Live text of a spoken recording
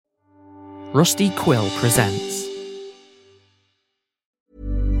Rusty Quill presents.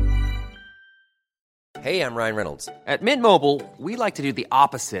 Hey, I'm Ryan Reynolds. At Mint Mobile, we like to do the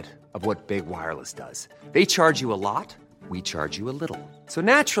opposite of what Big Wireless does. They charge you a lot, we charge you a little. So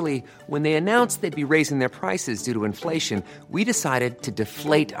naturally, when they announced they'd be raising their prices due to inflation, we decided to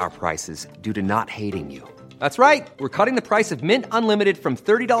deflate our prices due to not hating you. That's right. We're cutting the price of Mint Unlimited from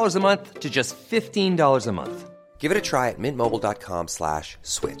 $30 a month to just $15 a month. Give it a try at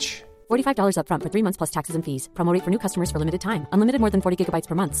mintmobile.com/switch. $45 up front for 3 months plus taxes and fees. Promo rate for new customers for limited time. Unlimited more than 40 gigabytes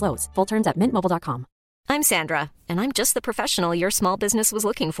per month. Slows full terms at mintmobile.com. I'm Sandra, and I'm just the professional your small business was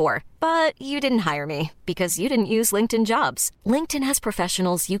looking for. But you didn't hire me because you didn't use LinkedIn Jobs. LinkedIn has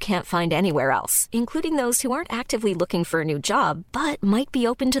professionals you can't find anywhere else, including those who aren't actively looking for a new job, but might be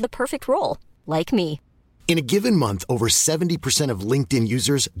open to the perfect role, like me. In a given month, over 70% of LinkedIn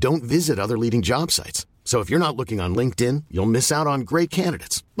users don't visit other leading job sites. So if you're not looking on LinkedIn, you'll miss out on great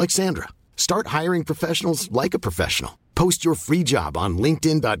candidates like Sandra. Start hiring professionals like a professional. Post your free job on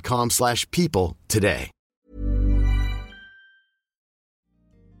linkedin.com/people today.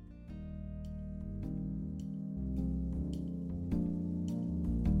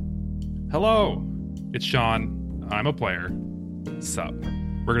 Hello, it's Sean. I'm a player. Sup.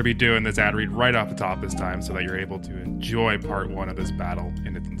 We're going to be doing this ad read right off the top this time so that you're able to enjoy part one of this battle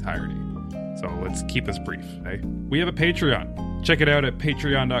in its entirety. So let's keep this brief, eh? We have a Patreon. Check it out at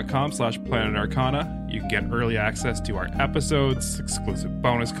patreon.com/planetarcana. You can get early access to our episodes, exclusive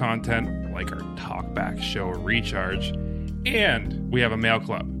bonus content like our talkback show Recharge, and we have a mail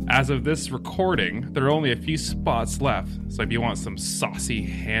club. As of this recording, there are only a few spots left, so if you want some saucy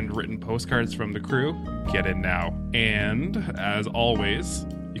handwritten postcards from the crew, get in now. And as always,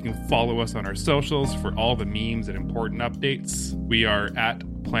 you can follow us on our socials for all the memes and important updates. We are at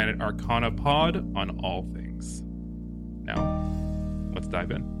Planet Arcana Pod on all things. Now, let's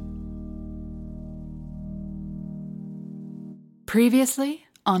dive in. Previously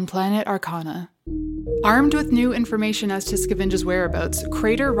on Planet Arcana. Armed with new information as to Scavenge's whereabouts,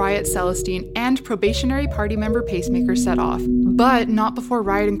 Crater, Riot, Celestine, and probationary party member Pacemaker set off. But not before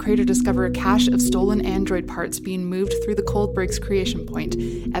Riot and Crater discover a cache of stolen android parts being moved through the Cold Briggs creation point,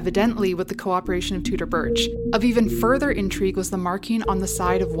 evidently with the cooperation of Tudor Birch. Of even further intrigue was the marking on the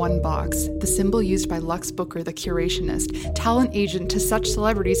side of one box, the symbol used by Lux Booker, the curationist, talent agent to such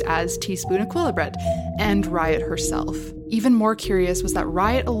celebrities as Teaspoon Aquilibret, and Riot herself. Even more curious was that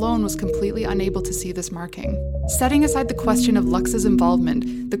Riot alone was completely unable to see this marking. Setting aside the question of Lux's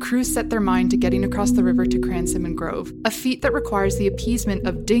involvement, the crew set their mind to getting across the river to Cranston Grove, a feat that requires the appeasement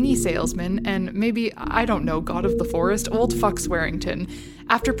of dinghy salesman and maybe, I don't know, god of the forest, Old Fuck Swearington.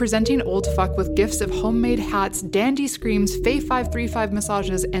 After presenting Old Fuck with gifts of homemade hats, dandy screams, Fae 535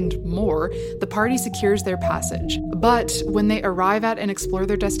 massages, and more, the party secures their passage. But when they arrive at and explore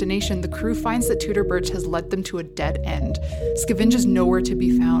their destination, the crew finds that Tudor Birch has led them to a dead end. Scavenge is nowhere to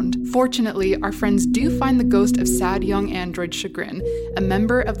be found. Fortunately, our friends do find the ghost of sad young android Chagrin, a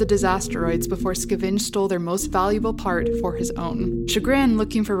member of the Disasteroids before Scavenge stole their most valuable part for his own. Chagrin,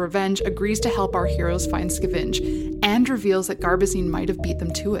 looking for revenge, agrees to help our heroes find Scavenge, and reveals that Garbazine might have beat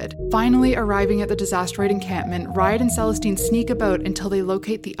them to it. Finally arriving at the Disasteroid encampment, Riot and Celestine sneak about until they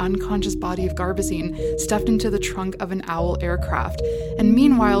locate the unconscious body of Garbazine stuffed into the trunk of an Owl aircraft. And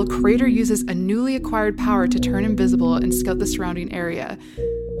meanwhile, Crater uses a newly acquired power to turn invisible and scout the surrounding area,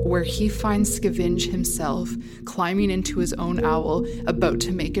 where he finds Scavenge himself, climbing into his own Owl, about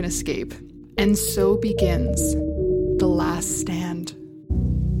to make an escape. And so begins the last stand.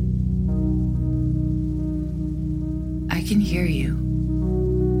 I can hear you.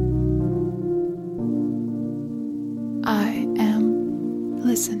 I am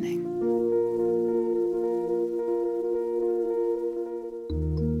listening.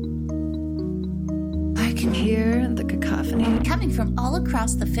 I can hear the cacophony coming from all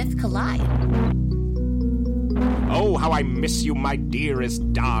across the Fifth Collide. Oh, how I miss you, my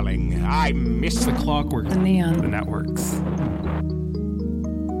dearest darling. I miss the clockwork, the neon, the networks.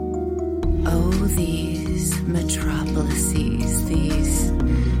 Oh, these metropolises, these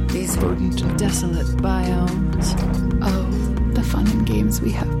verdant, desolate biomes. Oh, the fun and games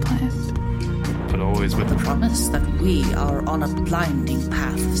we have planned. But always with the promise that we are on a blinding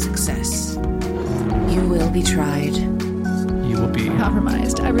path of success. You will be tried. You will be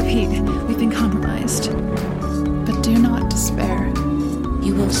compromised. I repeat, we've been compromised. But do not despair.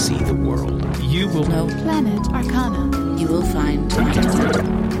 You will see the world. You will know Planet Arcana. You will find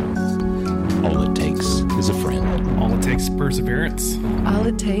all it takes is a friend. All it takes is perseverance. All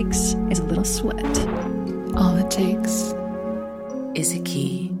it takes is a little sweat. All it takes is a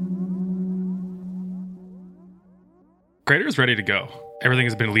key. Crater's ready to go. Everything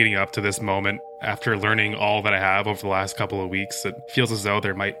has been leading up to this moment. After learning all that I have over the last couple of weeks, it feels as though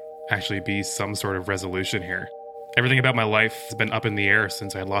there might actually be some sort of resolution here. Everything about my life has been up in the air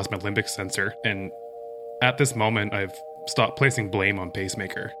since I lost my limbic sensor, and at this moment, I've stopped placing blame on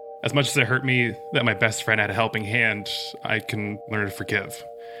Pacemaker. As much as it hurt me that my best friend had a helping hand, I can learn to forgive.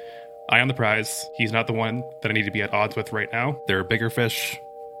 I am the prize. He's not the one that I need to be at odds with right now. There are bigger fish,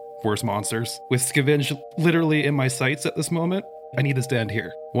 worse monsters. With Scavenge literally in my sights at this moment, I need to stand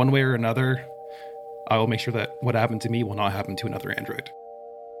here. One way or another, I will make sure that what happened to me will not happen to another android.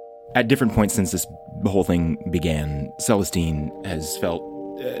 At different points since this whole thing began, Celestine has felt,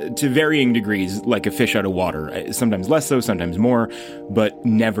 to varying degrees, like a fish out of water. Sometimes less so, sometimes more, but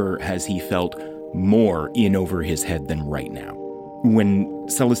never has he felt more in over his head than right now. When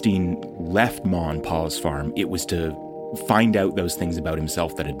Celestine left Ma and Pa's farm, it was to find out those things about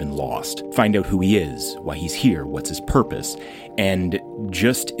himself that had been lost. Find out who he is, why he's here, what's his purpose. And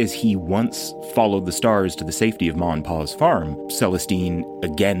just as he once followed the stars to the safety of Ma and Pa's farm, Celestine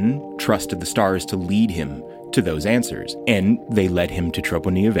again trusted the stars to lead him to those answers. And they led him to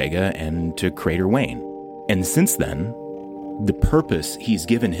Troponia Vega and to Crater Wayne. And since then, the purpose he's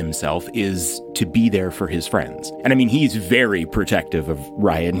given himself is to be there for his friends. And I mean, he's very protective of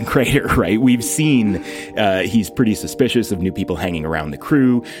Riot and Crater, right? We've seen he's pretty suspicious of new people hanging around the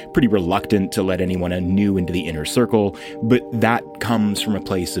crew, pretty reluctant to let anyone new into the inner circle, but that comes from a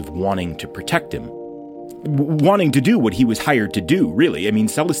place of wanting to protect him. Wanting to do what he was hired to do, really. I mean,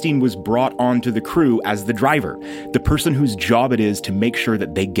 Celestine was brought onto the crew as the driver, the person whose job it is to make sure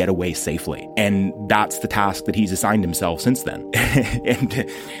that they get away safely. And that's the task that he's assigned himself since then. And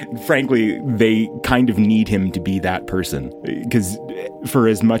frankly, they kind of need him to be that person. Because for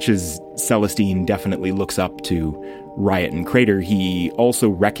as much as Celestine definitely looks up to Riot and Crater, he also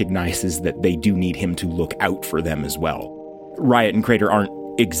recognizes that they do need him to look out for them as well. Riot and Crater aren't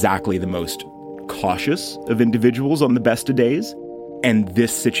exactly the most cautious of individuals on the best of days, and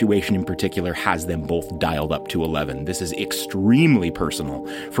this situation in particular has them both dialed up to 11. This is extremely personal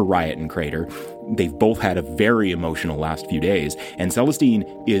for Riot and Crater. They've both had a very emotional last few days, and Celestine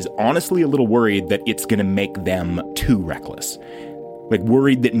is honestly a little worried that it's going to make them too reckless. Like,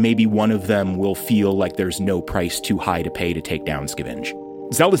 worried that maybe one of them will feel like there's no price too high to pay to take down Scavenge.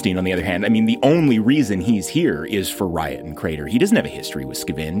 Celestine, on the other hand, I mean, the only reason he's here is for Riot and Crater. He doesn't have a history with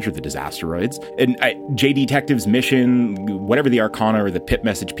Scavenge or the Disasteroids. And J Detective's mission, whatever the Arcana or the pit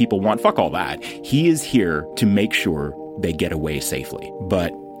message people want, fuck all that. He is here to make sure they get away safely.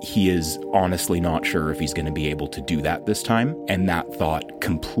 But he is honestly not sure if he's going to be able to do that this time, and that thought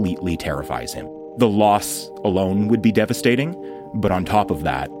completely terrifies him. The loss alone would be devastating, but on top of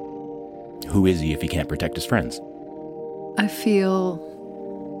that, who is he if he can't protect his friends? I feel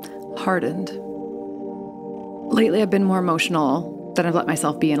hardened. Lately, I've been more emotional than I've let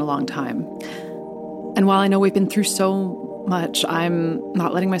myself be in a long time. And while I know we've been through so much, I'm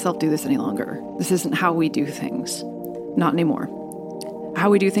not letting myself do this any longer. This isn't how we do things. Not anymore. How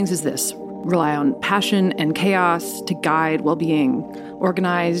we do things is this: rely on passion and chaos to guide while being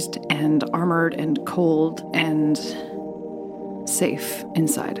organized and armored and cold and safe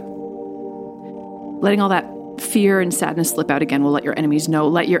inside. Letting all that fear and sadness slip out again will let your enemies know.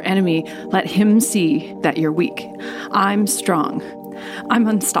 Let him see that you're weak. I'm strong. I'm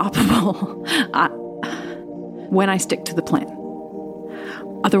unstoppable. When I stick to the plan.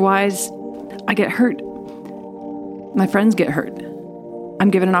 Otherwise, I get hurt. My friends get hurt. I'm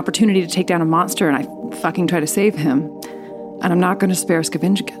given an opportunity to take down a monster and I fucking try to save him. And I'm not going to spare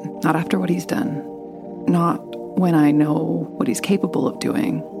Scavenge again. Not after what he's done. Not when I know what he's capable of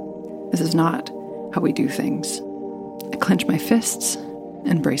doing. This is not how we do things. I clench my fists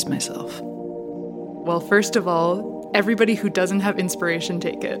and brace myself. Well, first of all, everybody who doesn't have inspiration,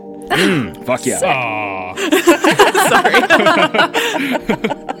 take it. Fuck yeah. Sorry.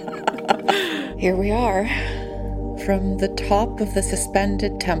 Here we are. From the top of the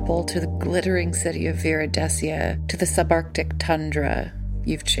suspended temple to the glittering city of Viridesia to the subarctic tundra,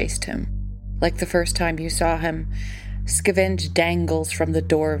 you've chased him. Like the first time you saw him, Scavenge dangles from the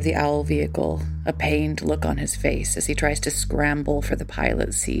door of the owl vehicle, a pained look on his face as he tries to scramble for the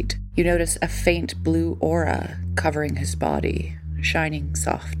pilot's seat. You notice a faint blue aura covering his body, shining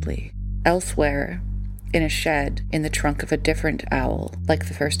softly. Elsewhere, in a shed in the trunk of a different owl, like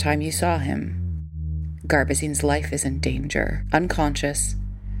the first time you saw him, Garbazine's life is in danger. Unconscious,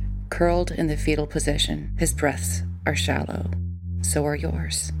 curled in the fetal position, his breaths are shallow. So are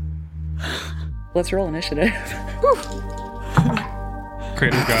yours. Let's roll initiative.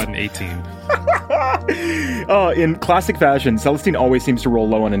 Crater got an 18. In classic fashion, Celestine always seems to roll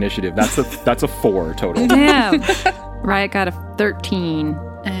low on initiative. That's a 4 total. Damn. Riot got a 13.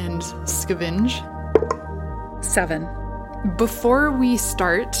 And Scavenge? 7. Before we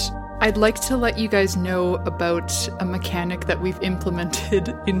start, I'd like to let you guys know about a mechanic that we've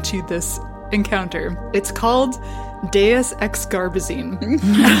implemented into this encounter. It's called Deus Ex Garbazine.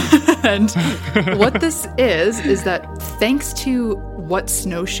 And what this is that thanks to what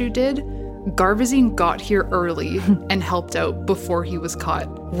Snowshoe did, Garbazine got here early and helped out before he was caught.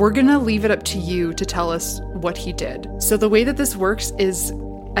 We're gonna leave it up to you to tell us what he did. So the way that this works is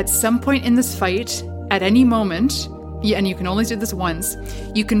at some point in this fight, at any moment, and you can only do this once,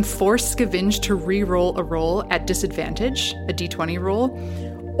 you can force Scavenge to re-roll a roll at disadvantage, a d20 roll,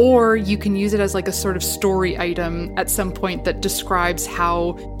 or you can use it as like a sort of story item at some point that describes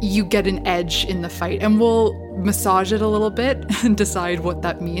how you get an edge in the fight. And we'll massage it a little bit and decide what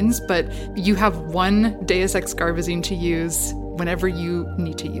that means, but you have one Deus Ex Garbazine to use whenever you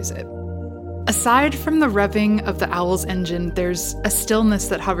need to use it. Aside from the revving of the owl's engine, there's a stillness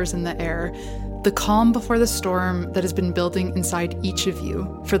that hovers in the air, the calm before the storm that has been building inside each of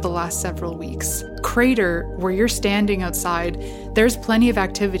you for the last several weeks. Crater, where you're standing outside, there's plenty of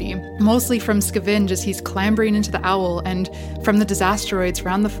activity, mostly from Scavenge as he's clambering into the owl, and from the Disasteroids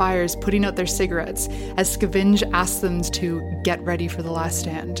around the fires putting out their cigarettes as Scavenge asks them to get ready for the last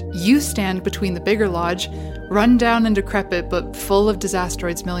stand. You stand between the bigger lodge, run down and decrepit but full of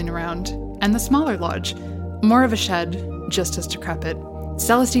Disasteroids milling around, and the smaller lodge, more of a shed, just as decrepit.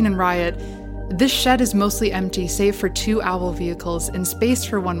 Celestine and Riot, this shed is mostly empty save for 2 owl vehicles and space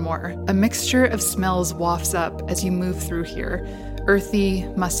for one more. A mixture of smells wafts up as you move through here. Earthy,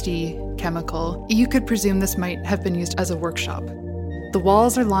 musty, chemical. You could presume this might have been used as a workshop. The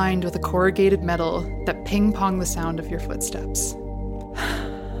walls are lined with a corrugated metal that ping-pong the sound of your footsteps.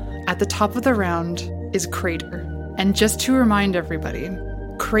 At the top of the round is Crater. And just to remind everybody,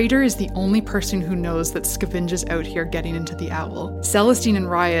 Crater is the only person who knows that Scavenge is out here getting into the owl. Celestine and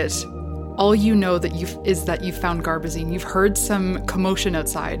Riot, all you know is that you've found Garbazine. You've heard some commotion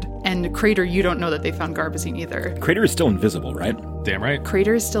outside. And Crater, you don't know that they found Garbazine either. Crater is still invisible, right? Damn right.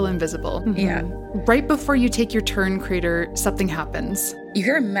 Crater is still invisible. Mm-hmm. Yeah. Right before you take your turn, Crater, something happens. You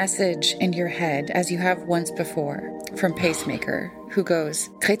hear a message in your head, as you have once before, from Pacemaker, who goes,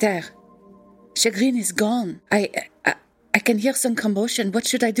 Crater, Chagrin is gone. I can hear some commotion. What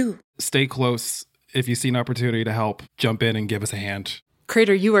should I do? Stay close. If you see an opportunity to help, jump in and give us a hand.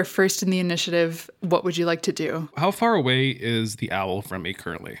 Crater, you are first in the initiative. What would you like to do? How far away is the owl from me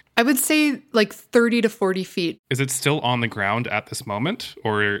currently? I would say like 30 to 40 feet. Is it still on the ground at this moment,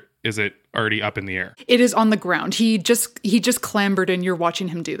 or is it already up in the air? It is on the ground. He just clambered and you're watching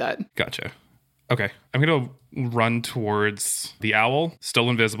him do that. Gotcha. Okay. I'm going to run towards the owl, still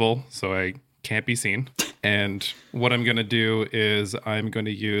invisible, so I can't be seen. And what I'm going to do is I'm going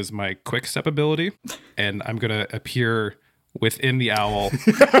to use my quick step ability, and I'm going to appear within the owl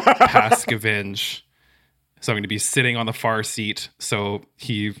past Scavenge. So I'm going to be sitting on the far seat, so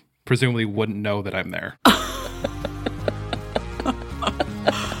he presumably wouldn't know that I'm there.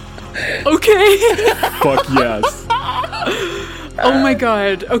 Okay. Fuck yes. Oh my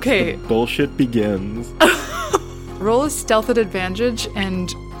god. Okay. Bullshit begins. Roll a stealth at advantage, and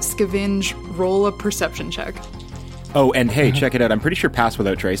Scavenge, roll a perception check. Oh, and hey, check it out. I'm pretty sure Pass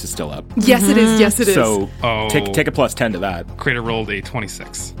Without Trace is still up. Yes, it is. Yes, it is. So take a plus 10 to that. Crater rolled a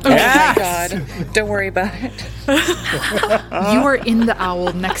 26. Oh my god. Don't worry about it. You are in the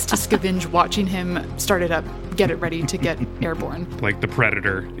owl next to Scavenge, watching him start it up, get it ready to get airborne. Like the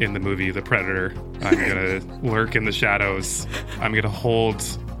Predator in the movie The Predator. I'm going to lurk in the shadows. I'm going to hold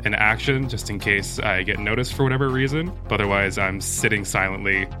an action just in case I get noticed for whatever reason. But otherwise, I'm sitting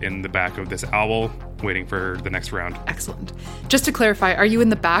silently in the back of this owl, waiting for the next round. Excellent. Just to clarify, are you in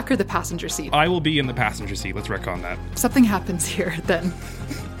the back or the passenger seat? I will be in the passenger seat. Let's retcon that. Something happens here then.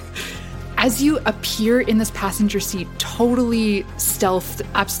 As you appear in this passenger seat, totally stealthed,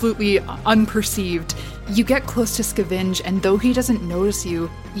 absolutely unperceived, you get close to Scavenge, and though he doesn't notice you,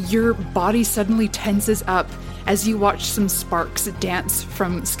 your body suddenly tenses up as you watch some sparks dance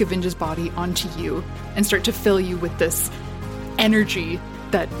from Scavenge's body onto you and start to fill you with this energy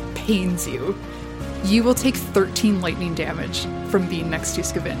that pains you. You will take 13 lightning damage from being next to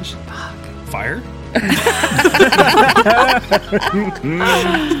Scavenge. Fuck. Fire?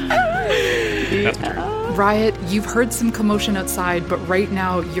 That's true. Riot, you've heard some commotion outside, but right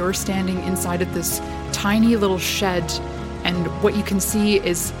now you're standing inside of this tiny little shed, and what you can see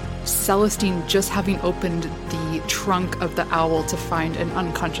is Celestine just having opened the trunk of the owl to find an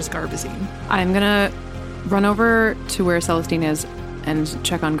unconscious Garbazine. I'm gonna run over to where Celestine is and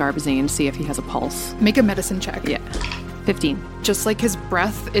check on Garbazine, see if he has a pulse. Make a medicine check. Yeah. 15. Just like his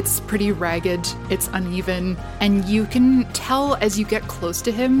breath, it's pretty ragged, it's uneven, and you can tell as you get close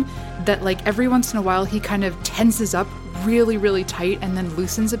to him that like every once in a while he kind of tenses up really, really tight and then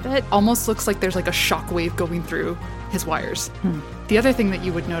loosens a bit. Almost looks like there's like a shockwave going through his wires. The other thing that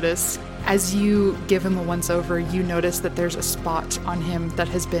you would notice, as you give him a once-over, you notice that there's a spot on him that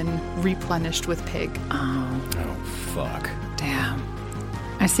has been replenished with pig. Oh, fuck. Damn.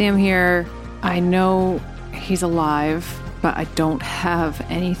 I see him here. I know he's alive, but I don't have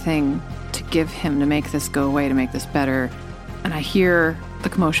anything to give him to make this go away, to make this better. And I hear the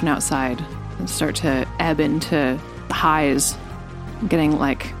commotion outside and start to ebb into the highs, getting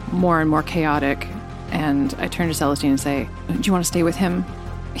like more and more chaotic. And I turn to Celestine and say, do you want to stay with him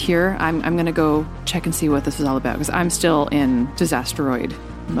here? I'm going to go check and see what this is all about, because I'm still in disasteroid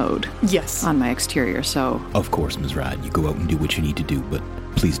mode. Yes. On my exterior, so... Of course, Ms. Ride. You go out and do what you need to do, but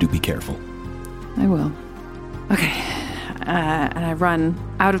please do be careful. I will. Okay. And I run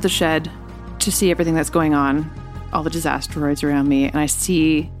out of the shed to see everything that's going on, all the disasteroids around me, and I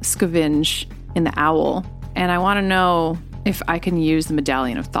see Scavenge in the owl, and I want to know if I can use the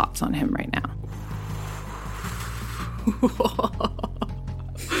Medallion of Thoughts on him right now.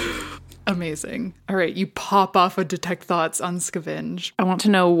 Amazing. All right, you pop off a Detect Thoughts on Scavenge. I want to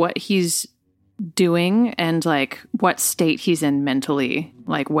know what he's doing and like what state he's in mentally,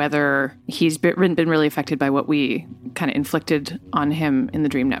 like whether he's been really affected by what we kind of inflicted on him in the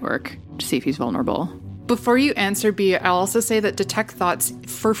Dream Network, to see if he's vulnerable. Before you answer, B, I'll also say that Detect Thoughts,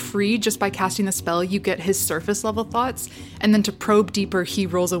 for free, just by casting the spell, you get his surface level thoughts, and then to probe deeper, he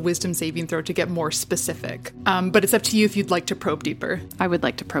rolls a wisdom saving throw to get more specific. But it's up to you if you'd like to probe deeper. I would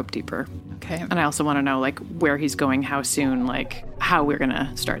like to probe deeper. Okay. And I also want to know, like, where he's going, how soon, like, how we're going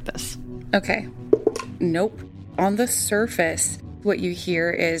to start this. Okay. Nope. On the surface, what you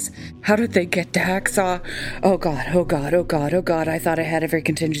hear is, how did they get to Hacksaw? Oh god, oh god, oh god, oh god, I thought I had every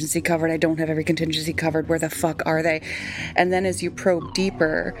contingency covered. I don't have every contingency covered. Where the fuck are they? And then as you probe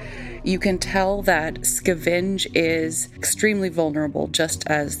deeper, you can tell that Scavenge is extremely vulnerable, just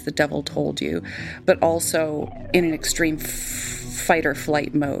as the devil told you, but also in an extreme fight or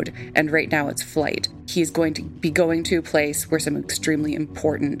flight mode. And right now it's flight. He's going to be going to a place where some extremely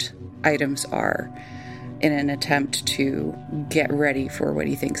important items are, in an attempt to get ready for what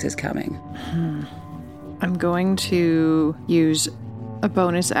he thinks is coming. I'm going to use a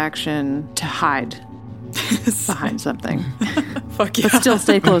bonus action to hide behind something. Fuck yeah. But still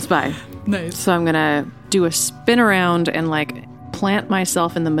stay close by. Nice. So I'm going to do a spin around and like plant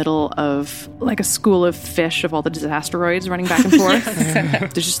myself in the middle of like a school of fish of all the disasteroids running back and forth.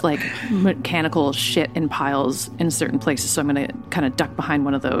 There's just like mechanical shit in piles in certain places. So I'm going to kind of duck behind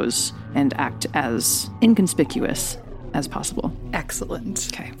one of those and act as inconspicuous as possible. Excellent.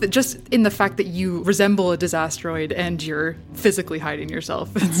 Okay. Just in the fact that you resemble a disasteroid and you're physically hiding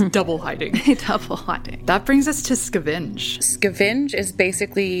yourself. It's double hiding. Double hiding. That brings us to Scavenge. Scavenge is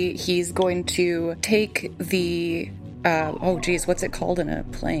basically, he's going to take the... what's it called in a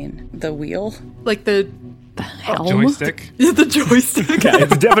plane? The wheel? Like the helm? Joystick? Yeah, the joystick. Yeah,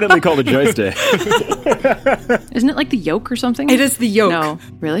 it's definitely called a joystick. Isn't it like the yoke or something? It is the yoke. No.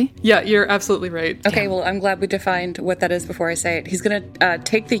 Really? Yeah, you're absolutely right. Okay, well, I'm glad we defined what that is before I say it. He's going to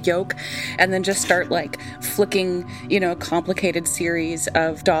take the yoke and then just start, like, flicking, a complicated series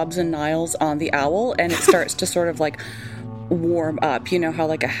of Dobbs and Niles on the owl, and it starts to sort of, like, warm up. You know how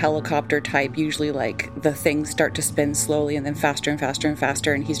like a helicopter type, usually like the things start to spin slowly and then faster and faster and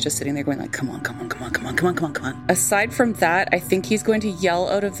faster, and he's just sitting there going like, come on, come on, come on, come on, come on, come on, come on. Aside from that, I think he's going to yell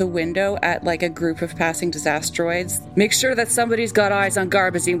out of the window at like a group of passing disasteroids, make sure that somebody's got eyes on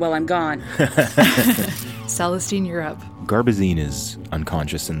Garbazine while I'm gone. Celestine, you're up. Garbazine is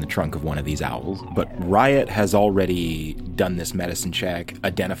unconscious in the trunk of one of these owls, but Riot has already done this medicine check,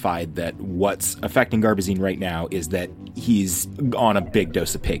 identified that what's affecting Garbazine right now is that he's on a big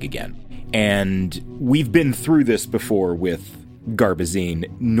dose of pig again. And we've been through this before with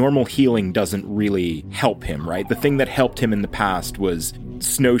Garbazine. Normal healing doesn't really help him, right? The thing that helped him in the past was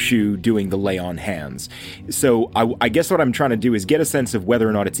Snowshoe doing the lay on hands. So I guess what I'm trying to do is get a sense of whether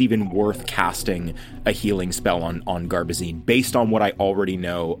or not it's even worth casting a healing spell on Garbazine based on what I already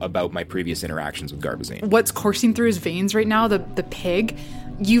know about my previous interactions with Garbazine. What's coursing through his veins right now, the pig,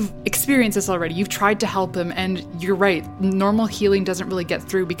 you've experienced this already. You've tried to help him, and you're right. Normal healing doesn't really get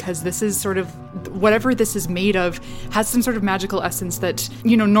through because this is sort of, whatever this is made of has some sort of magical essence that,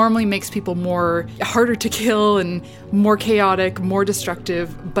 normally makes people more harder to kill and more chaotic, more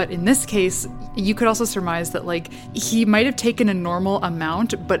destructive. But in this case, you could also surmise that, like, he might have taken a normal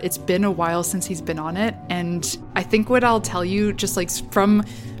amount, but it's been a while since he's been on it. And I think what I'll tell you, just like from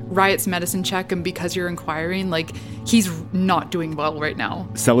Riot's medicine check and because you're inquiring, like, he's not doing well right now.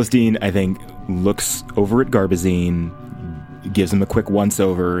 Celestine, I think, looks over at Garbazine, gives him a quick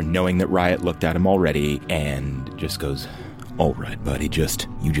once-over, knowing that Riot looked at him already, and just goes, all right, buddy,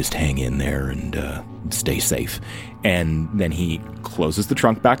 you just hang in there and stay safe. And then he closes the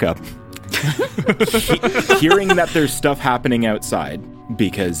trunk back up, hearing that there's stuff happening outside,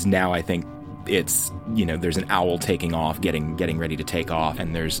 because now I think it's, there's an owl taking off, getting ready to take off,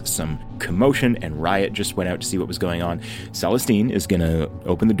 and there's some commotion, and Riot just went out to see what was going on. Celestine is going to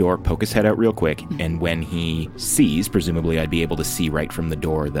open the door, poke his head out real quick, and when he sees, presumably I'd be able to see right from the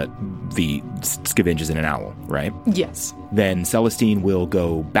door that the Scavenge is in an owl, right? Yes. Then Celestine will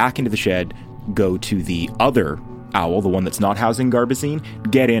go back into the shed, go to the other owl, the one that's not housing Garbazine,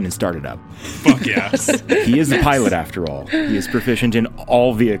 get in and start it up. Fuck yes. He is a pilot after all. He is proficient in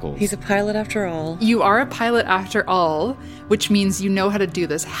all vehicles. He's a pilot after all. You are a pilot after all, which means you know how to do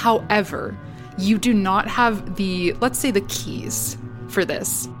this. However, you do not have let's say the keys for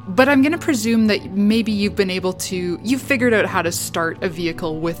this. But I'm going to presume that maybe you've figured out how to start a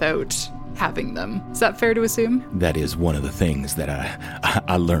vehicle without having them. Is that fair to assume? That is one of the things that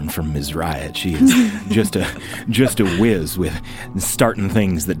I learned from Ms. Riot. She is just a whiz with starting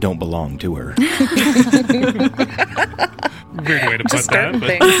things that don't belong to her. Weird way to put that.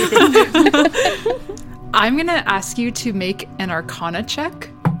 I'm going to ask you to make an Arcana check.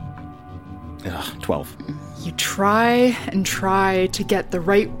 12. You try and try to get the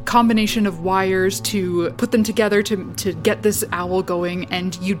right combination of wires to put them together to get this owl going,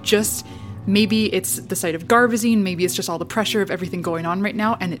 and you just... Maybe it's the sight of Garbazine, maybe it's just all the pressure of everything going on right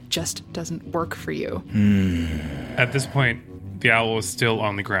now, and it just doesn't work for you. At this point, the owl is still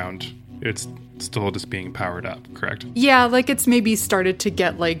on the ground. It's still just being powered up, correct? Yeah, like it's maybe started to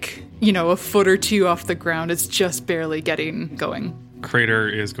get a foot or two off the ground. It's just barely getting going. Crater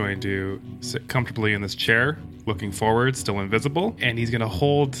is going to sit comfortably in this chair, looking forward, still invisible, and he's going to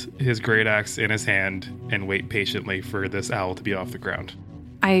hold his great axe in his hand and wait patiently for this owl to be off the ground.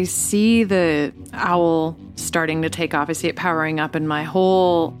 I see the owl starting to take off. I see it powering up, and my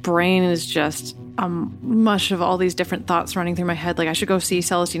whole brain is just a mush of all these different thoughts running through my head. Like, I should go see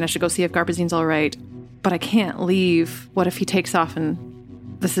Celestine. I should go see if Garbazine's all right. But I can't leave. What if he takes off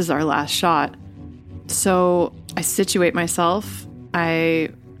and this is our last shot? So I situate myself. I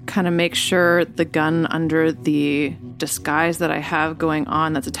kind of make sure the gun under the disguise that I have going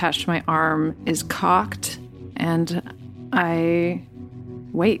on that's attached to my arm is cocked, and I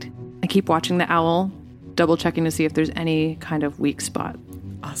wait. I keep watching the owl, double checking to see if there's any kind of weak spot.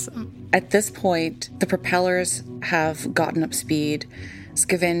 Awesome. At this point, the propellers have gotten up speed.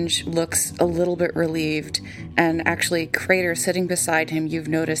 Scavenge looks a little bit relieved, and actually Crater sitting beside him, you've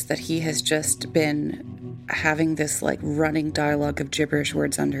noticed that he has just been having this running dialogue of gibberish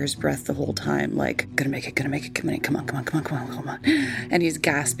words under his breath the whole time, gonna make it, come on. And he's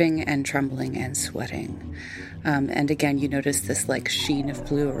gasping and trembling and sweating. And again, you notice this sheen of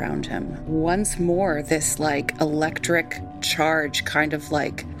blue around him. Once more, this electric charge kind of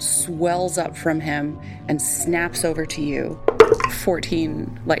swells up from him and snaps over to you.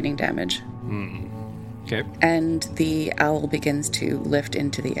 14 lightning damage. Okay. And the owl begins to lift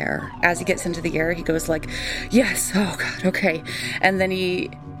into the air. As he gets into the air, he goes yes, oh God, okay. And then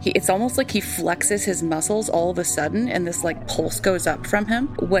he it's almost like he flexes his muscles all of a sudden, and this pulse goes up from him.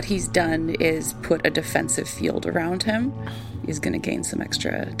 What he's done is put a defensive field around him. He's going to gain some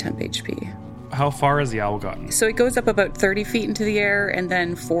extra temp HP. How far has the owl gotten? So it goes up about 30 feet into the air and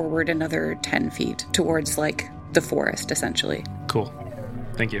then forward another 10 feet towards the forest, essentially. Cool.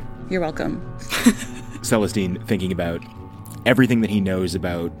 Thank you. You're welcome. Celestine, thinking about everything that he knows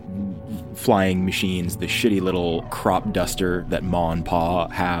about flying machines, the shitty little crop duster that Ma and Pa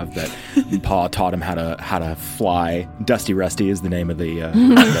have, that Pa taught him how to fly. Dusty Rusty is the name of the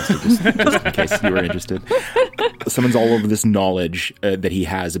duster, just in case you were interested. Summons all over this knowledge that he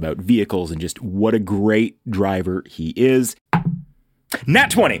has about vehicles and just what a great driver he is.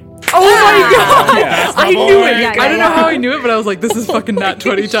 Nat 20. Oh my God! Yeah. I knew it. I don't know how I knew it, but I was like, this is fucking Nat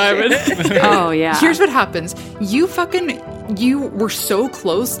 20 time. Oh, yeah. Here's what happens. You were so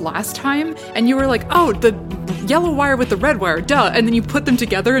close last time, and you were like, oh, the yellow wire with the red wire, duh. And then you put them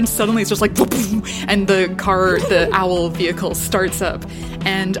together, and suddenly it's just and the owl vehicle starts up.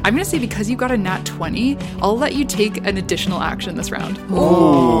 And I'm going to say, because you got a Nat 20, I'll let you take an additional action this round.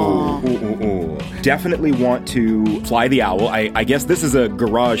 Ooh. definitely want to fly the owl. I guess this is a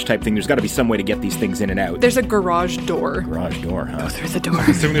garage type thing. There's got to be some way to get these things in and out. There's a garage door. Garage door, huh? Go through the door.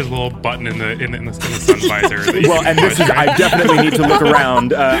 I'm assuming there's a little button in the sun visor. Well, and this is, I definitely need to look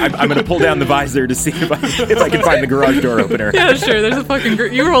around. I'm going to pull down the visor to see if I can find the garage door opener. Yeah, sure. There's a fucking...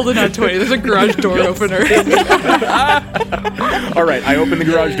 you rolled a nat 20. There's a garage door opener. All right, I open the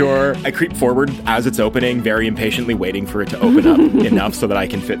garage door. I creep forward as it's opening, very impatiently waiting for it to open up enough so that I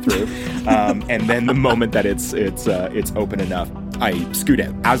can fit through. And then the moment that it's open enough, I scoot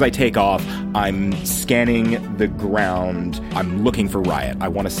out. As I take off, I'm scanning the ground. I'm looking for Riot. I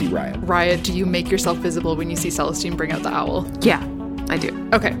want to see Riot. Riot, do you make yourself visible when you see Celestine bring out the owl? Yeah, I do.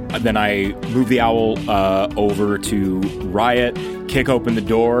 Okay. Then I move the owl over to Riot, kick open the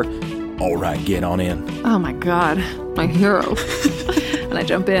door. All right, get on in. Oh my god, my hero. And I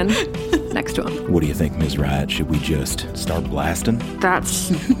jump in next to him. What do you think, Ms. Riot? Should we just start blasting? That's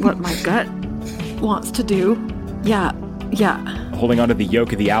what my gut wants to do. Yeah. Holding onto the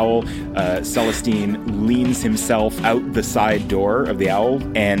yoke of the owl, Celestine leans himself out the side door of the owl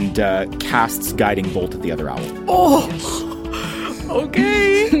and casts Guiding Bolt at the other owl. Oh!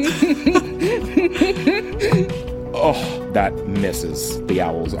 Okay. Oh, that misses. The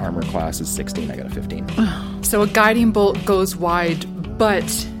owl's armor class is 16. I got a 15. So a Guiding Bolt goes wide,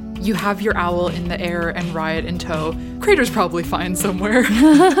 but you have your owl in the air and Riot in tow. Crater's probably fine somewhere.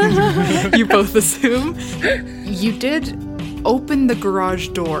 You both assume. You did open the garage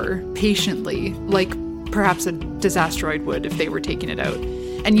door patiently, like perhaps a Disasteroid would if they were taking it out.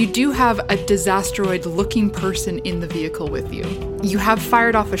 And you do have a Disasteroid-looking person in the vehicle with you. You have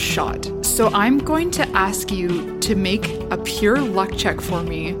fired off a shot. So I'm going to ask you to make a pure luck check for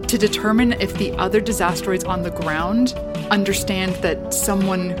me to determine if the other Disasteroids on the ground understand that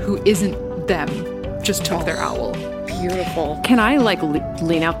someone who isn't them just took their owl. Beautiful. Can I,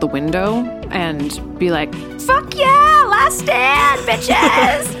 lean out the window and be like, fuck yeah, last stand,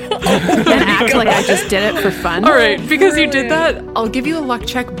 bitches! And act like I just did it for fun? All right, because you did that, I'll give you a luck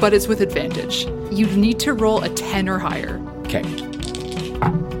check, but it's with advantage. You need to roll a 10 or higher. Okay.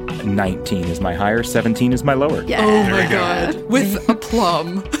 19 is my higher, 17 is my lower. Yeah. Oh my god. With a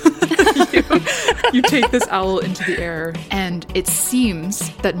plum. You take this owl into the air, and it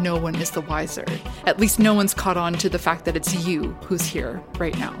seems that no one is the wiser. At least no one's caught on to the fact that it's you who's here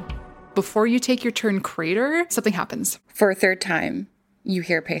right now. Before you take your turn, Crater, something happens. For a third time, you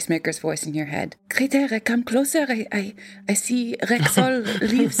hear Pacemaker's voice in your head. Crater, come closer. I see Rexol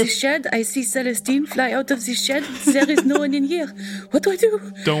leave the shed. I see Celestine fly out of the shed. There is no one in here. What do I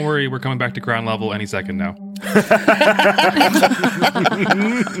do? Don't worry, we're coming back to ground level any second now.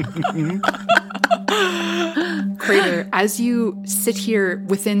 Crater, as you sit here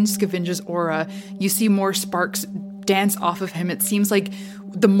within Scavenge's aura, you see more sparks dance off of him. It seems like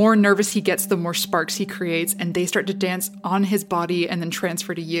the more nervous he gets, the more sparks he creates, and they start to dance on his body and then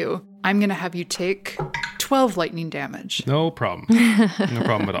transfer to you. I'm going to have you take 12 lightning damage. No problem. No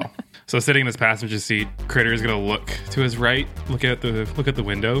problem at all. So sitting in this passenger seat, Crater is going to look to his right, look at the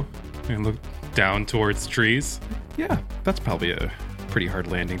window, and look down towards the trees. Yeah, that's probably a pretty hard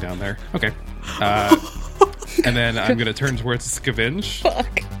landing down there. Okay. And then I'm going to turn towards Scavenge.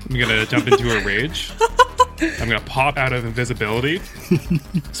 Fuck. I'm going to jump into a rage. I'm going to pop out of invisibility.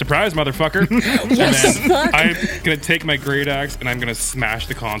 Surprise, motherfucker. Yes, and then I'm going to take my great axe and I'm going to smash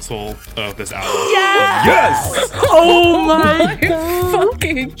the console of this owl. Yes! Oh my god.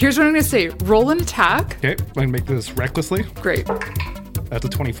 Fucking. Here's what I'm going to say. Roll an attack. Okay, I'm going to make this recklessly. Great. That's a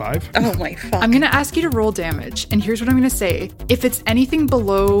 25. Oh my fuck. I'm going to ask you to roll damage, and here's what I'm going to say. If it's anything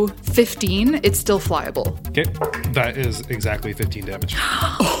below 15, it's still flyable. Okay, that is exactly 15 damage.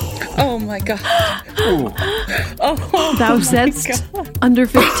 Oh my god. Ooh. Oh, Thou saidst under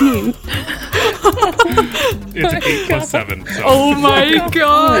 15. It's an 8 plus 7. So Oh my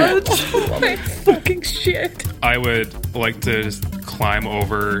god. Oh my fucking shit. I would like to just climb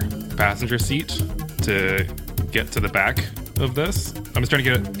over the passenger seat to get to the back of this. I'm just trying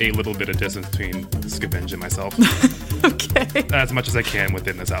to get a little bit of distance between Scavenge and myself. Okay. As much as I can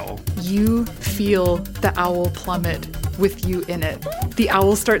within this owl. You feel the owl plummet with you in it. The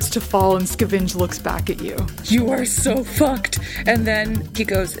owl starts to fall and Scavenge looks back at you. You are so fucked. And then he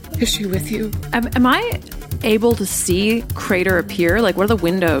goes, is she with you? Am I able to see Crater appear? Like, what are the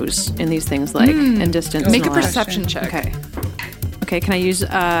windows in these things like? And distance? Make and a all that? perception check. Okay, can I use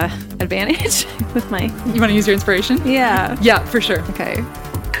advantage with my... You want to use your inspiration? Yeah. Yeah, for sure. Okay.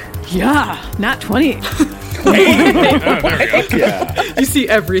 Yeah, not 20. Yeah. You see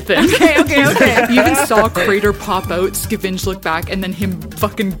everything. Okay. You even saw Crater pop out, Scavenge look back, and then him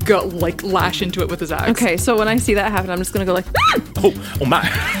fucking lash into it with his axe. Okay, so when I see that happen, I'm just gonna go like, Oh my.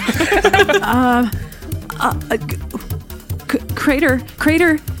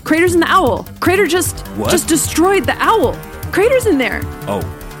 Crater's in the owl. Crater just destroyed the owl. Crater's in there. Oh,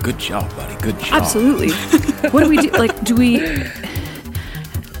 good job, buddy. Good job. Absolutely. What do we do? Like,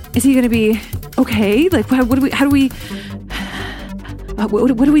 is he going to be okay? Like, what do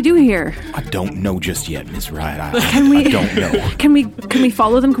we do here? I don't know just yet, Miss Riot. I don't know. Can we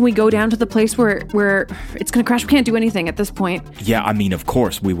follow them? Can we go down to the place where it's going to crash? We can't do anything at this point. Yeah, I mean, of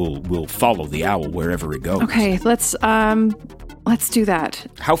course we'll follow the owl wherever it goes. Okay, let's do that.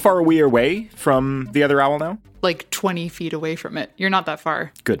 How far are we away from the other owl now? Like 20 feet away from it. You're not that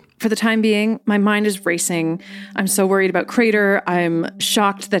far. Good. For the time being, my mind is racing. I'm so worried about Crater. I'm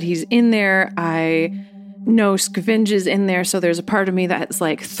shocked that he's in there. I know Scavenge is in there, so there's a part of me that's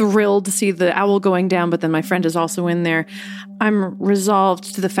like thrilled to see the owl going down, but then my friend is also in there. I'm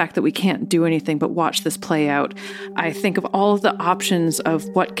resolved to the fact that we can't do anything but watch this play out. I think of all of the options of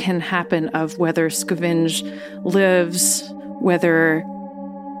what can happen, of whether Scavenge lives, whether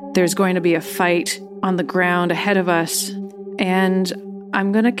there's going to be a fight on the ground ahead of us, and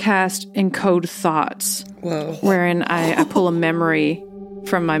I'm going to cast Encode Thoughts. Whoa. Wherein I pull a memory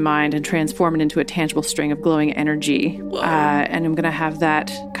from my mind and transform it into a tangible string of glowing energy. And I'm going to have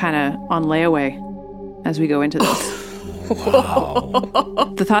that kind of on layaway as we go into this. Wow.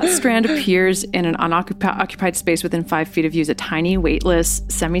 The thought strand appears in an unoccupied space within 5 feet of you as a tiny, weightless,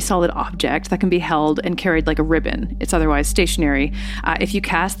 semi-solid object that can be held and carried like a ribbon. It's otherwise stationary. If you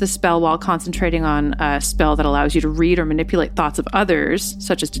cast the spell while concentrating on a spell that allows you to read or manipulate thoughts of others,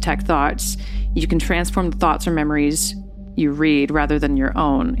 such as Detect Thoughts, you can transform the thoughts or memories you read rather than your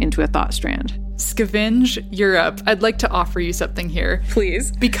own into a thought strand. Scavenge, you're up. I'd like to offer you something here.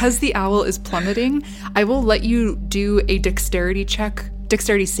 Please. Because the owl is plummeting, I will let you do a dexterity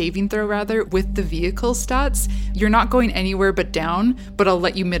saving throw rather, with the vehicle stats. You're not going anywhere but down, but I'll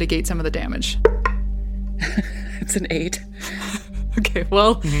let you mitigate some of the damage. It's an 8. Okay,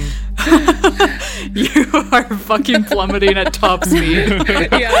 well, you are fucking plummeting at top speed.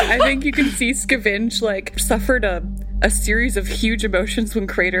 Yeah, I think you can see Scavenge, like, suffered a series of huge emotions when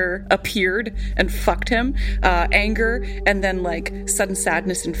Crater appeared and fucked him. Anger, and then, like, sudden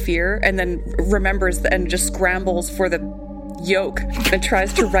sadness and fear, and then remembers and just scrambles for the yoke and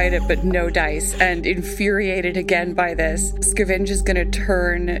tries to write it, but no dice. And infuriated again by this, Scavenge is gonna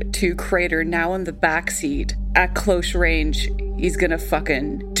turn to Crater, now in the backseat. At close range, he's gonna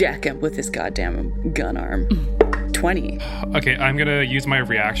fucking deck him with his goddamn gun arm. 20. Okay, I'm gonna use my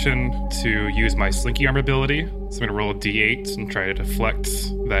reaction to use my Slinky Arm ability. So I'm gonna roll a d8 and try to deflect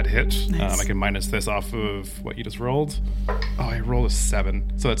that hit. Nice. I can minus this off of what you just rolled. Oh, I rolled a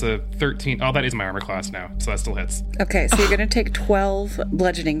 7. So that's a 13. Oh, that is my armor class now. So that still hits. Okay, so you're gonna take 12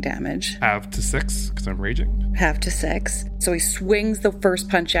 bludgeoning damage. Half to 6, because I'm raging. Half to 6. So he swings the first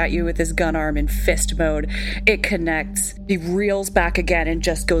punch at you with his gun arm in fist mode. It connects. He reels back again and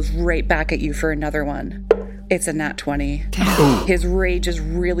just goes right back at you for another one. It's a nat 20. His rage is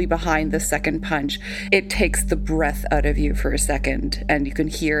really behind the second punch. It takes the breath out of you for a second, and you can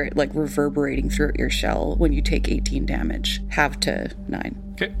hear it like reverberating throughout your shell when you take 18 damage. Half to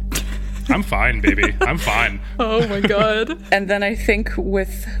 9. Okay. I'm fine, baby. I'm fine. Oh my god. And then I think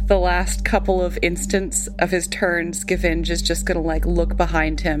with the last couple of instants of his turn, Scavenge is just gonna like look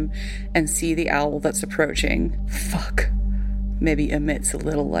behind him and see the owl that's approaching. Fuck. Maybe emits a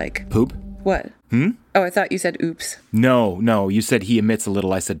little like... Poop? What? Oh, I thought you said oops. No, you said he emits a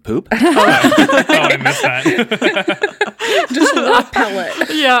little, I said poop. Oh, I missed that. Just a pellet.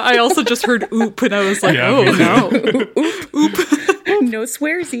 Yeah, I also just heard oop, and I was like, Yeah, me too. no. Oop. No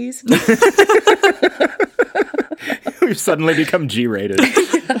swearsies. We've suddenly become G-rated.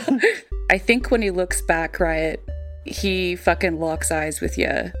 I think when he looks back, Riot, he fucking locks eyes with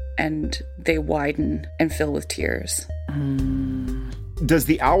you, and they widen and fill with tears. Does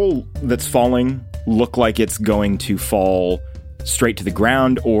the owl that's falling look like it's going to fall straight to the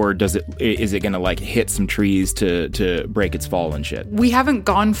ground, or is it going to like hit some trees to break its fall and shit? We haven't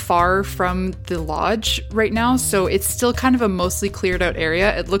gone far from the lodge right now, so it's still kind of a mostly cleared out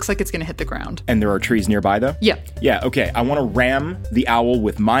area. It looks like it's going to hit the ground. And there are trees nearby, though? Yeah. Yeah, okay. I want to ram the owl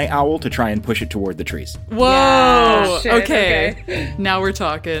with my owl to try and push it toward the trees. Whoa! Yeah, shit, okay. Now we're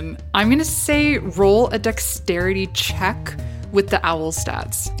talking. I'm going to say roll a dexterity check with the owl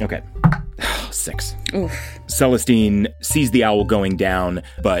stats. Okay. 6. Oof. Celestine sees the owl going down,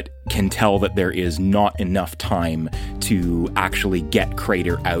 but can tell that there is not enough time to actually get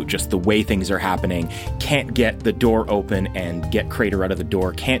Crater out. Just the way things are happening. Can't get the door open and get Crater out of the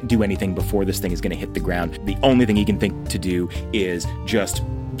door. Can't do anything before this thing is going to hit the ground. The only thing he can think to do is just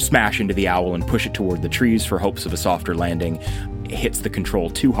smash into the owl and push it toward the trees for hopes of a softer landing. hits the control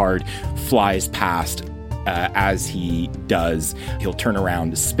too hard, flies past. As he does, he'll turn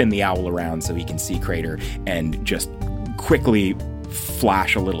around, spin the owl around so he can see Crater, and just quickly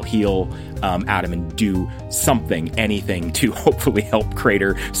flash a little heal at him and do something, anything to hopefully help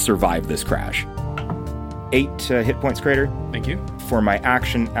Crater survive this crash. 8 hit points, Crater. Thank you. For my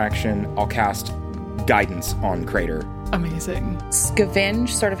action, I'll cast Guidance on Crater. Amazing. Scavenge,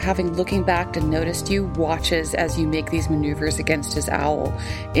 sort of looking back to noticed you, watches as you make these maneuvers against his owl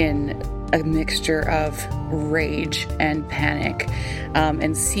in a mixture of rage and panic.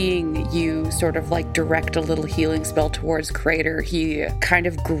 And seeing you sort of direct a little healing spell towards Crater, he kind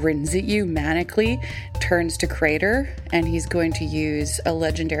of grins at you manically, turns to Crater, and he's going to use a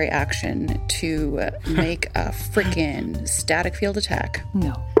legendary action to make a freaking static field attack.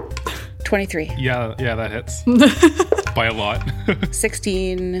 No. 23. Yeah, that hits. By a lot.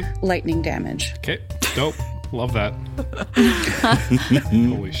 16 lightning damage. Okay, dope. Love that.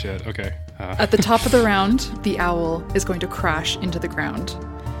 Holy shit. Okay. At the top of the round, the owl is going to crash into the ground.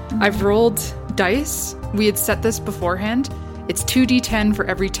 I've rolled dice. We had set this beforehand. It's 2d10 for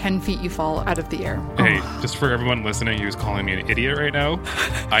every 10 feet you fall out of the air. Hey, just for everyone listening who's calling me an idiot right now,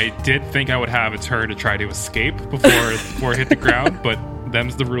 I did think I would have a turn to try to escape before I hit the ground, but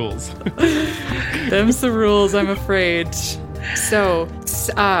them's the rules. Them's the rules, I'm afraid. So,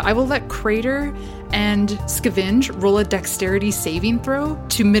 I will let Crater and Scavenge roll a dexterity saving throw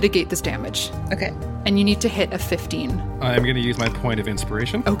to mitigate this damage. Okay. And you need to hit a 15. I'm going to use my point of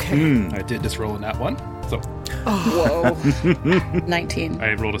inspiration. Okay. I did just roll a nat 1, so... Whoa. 19.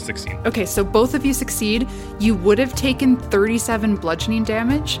 I rolled a 16. Okay, so both of you succeed. You would have taken 37 bludgeoning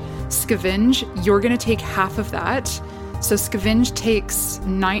damage. Scavenge, you're going to take half of that. So Scavenge takes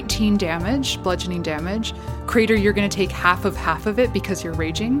 19 damage, bludgeoning damage. Crater, you're going to take half of it because you're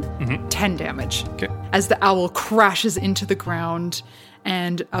raging. 10 damage. Okay. As the owl crashes into the ground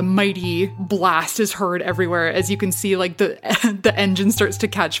and a mighty blast is heard everywhere. As you can see, the engine starts to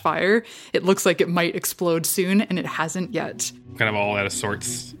catch fire. It looks like it might explode soon, and it hasn't yet. Kind of all out of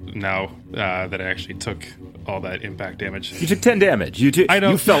sorts now that I actually took all that impact damage. You took 10 damage. I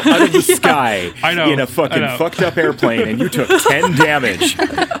know. You fell out of the sky I know. in a fucking fucked up airplane, and you took 10 damage.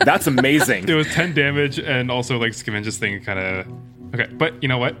 That's amazing. It was 10 damage, and also Scavenge's thing kind of... Okay, but you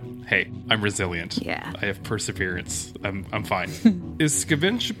know what? Hey, I'm resilient. Yeah. I have perseverance. I'm fine. Is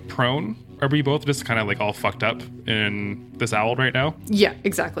Scavenge prone? Are we both just kind of all fucked up in this owl right now? Yeah,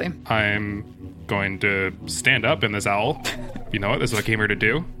 exactly. I'm going to stand up in this owl. You know what? This is what I came here to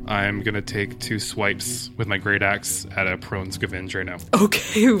do. I'm going to take 2 swipes with my great axe at a prone Scavenge right now.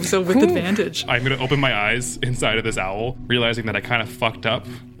 Okay, so with advantage. I'm going to open my eyes inside of this owl, realizing that I kind of fucked up.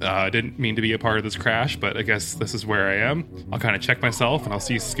 I didn't mean to be a part of this crash, but I guess this is where I am. I'll kind of check myself, and I'll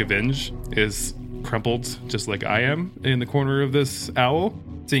see Scavenge is crumpled just like I am in the corner of this owl.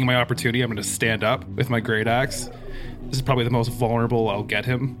 Seeing my opportunity, I'm going to stand up with my great axe. This is probably the most vulnerable I'll get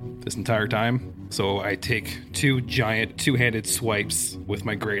him this entire time. So I take 2 giant 2-handed swipes with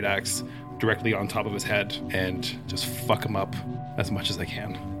my great axe directly on top of his head and just fuck him up as much as I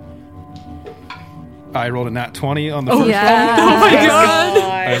can. I rolled a nat 20 on the first one. Oh my god!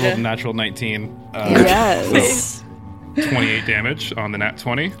 I rolled a natural 19. Yes. So 28 damage on the nat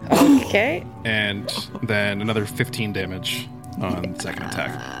 20. Okay. And then another 15 damage on the second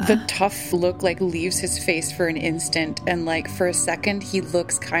attack. The tough look leaves his face for an instant, and for a second he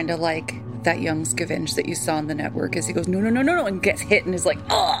looks kind of like that young Scavenge that you saw on the network as he goes, no, and gets hit and is like,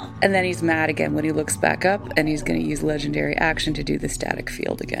 ugh! And then he's mad again when he looks back up, and he's going to use legendary action to do the static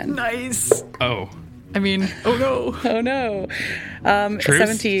field again. Nice. Oh. I mean, oh no. Oh no.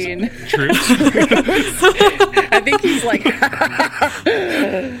 Truce? 17. Truce? I think he's like,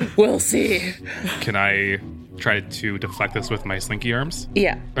 we'll see. Can I try to deflect this with my slinky arms?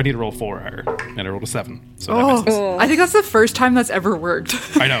 Yeah. I need to roll 4 higher, and I rolled a 7. So that misses. I think that's the first time that's ever worked.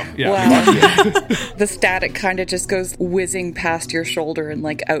 I know, yeah. Wow. The static kind of just goes whizzing past your shoulder and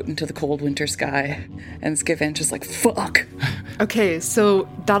out into the cold winter sky. And Scavenge is like, fuck. Okay, so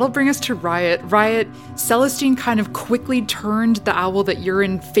that'll bring us to Riot. Riot, Celestine kind of quickly turned the owl that you're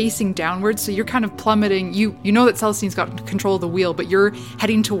in facing downwards, so you're kind of plummeting. You know that Celestine's got control of the wheel, but you're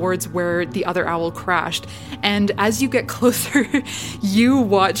heading towards where the other owl crashed. And as you get closer, you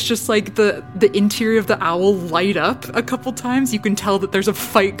watch just the interior of the owl light up a couple times. You can tell that there's a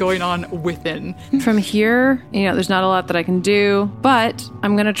fight going on within. From here, there's not a lot that I can do, but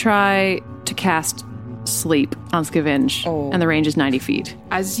I'm going to try to cast Sleep on Scavenge, and the range is 90 feet.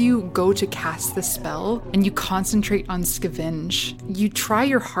 As you go to cast the spell and you concentrate on Scavenge, you try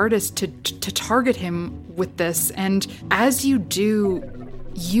your hardest to target him with this, and as you do,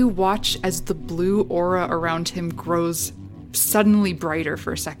 you watch as the blue aura around him grows suddenly brighter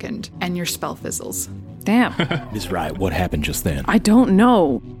for a second, and your spell fizzles. Damn. Ms. Riot, what happened just then? I don't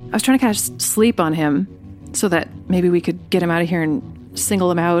know. I was trying to catch sleep on him so that maybe we could get him out of here and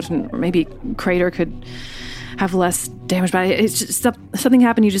single him out, and maybe Crater could have less damage. But it's just something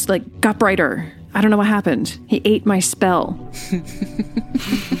happened. You just got brighter. I don't know what happened. He ate my spell.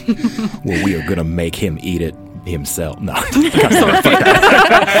 Well, we are going to make him eat it himself. No.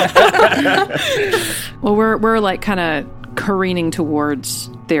 Well, we're kind of careening towards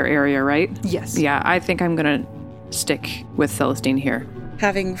their area, right? Yes. Yeah, I think I'm going to stick with Celestine here.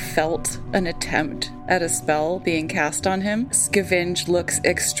 Having felt an attempt at a spell being cast on him, Scavenge looks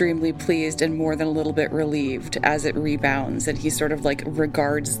extremely pleased and more than a little bit relieved as it rebounds, and he sort of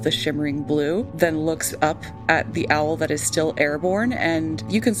regards the shimmering blue, then looks up at the owl that is still airborne, and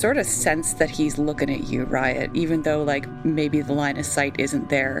you can sort of sense that he's looking at you, Riot, even though maybe the line of sight isn't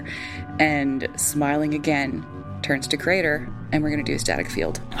there, and smiling again, turns to Crater, and we're going to do a static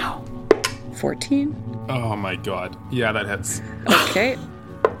field. 14. Oh my god. Yeah, that hits. Okay.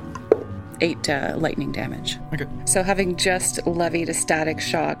 8 lightning damage. Okay. So having just levied a static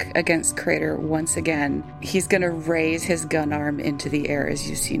shock against Crater once again, he's going to raise his gun arm into the air as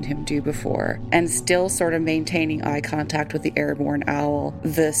you've seen him do before. And still sort of maintaining eye contact with the airborne owl,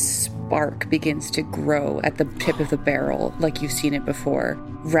 the spark begins to grow at the tip of the barrel like you've seen it before.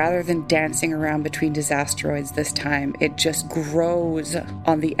 Rather than dancing around between disasteroids this time, it just grows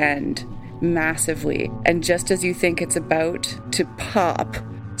on the end massively. And just as you think it's about to pop,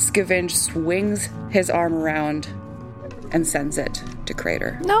 Scavenge swings his arm around and sends it to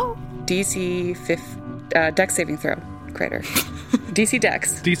Crater. No. DC Dex saving throw, Crater. DC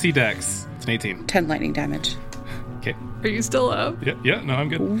Dex. DC Dex. It's an 18. 10 lightning damage. Okay. Are you still up? Yeah, no, I'm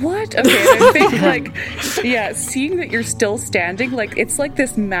good. What? Okay, I think seeing that you're still standing, it's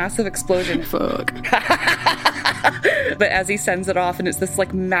this massive explosion. Fuck. But as he sends it off, and it's this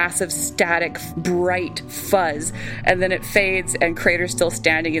massive static bright fuzz, and then it fades and Crater's still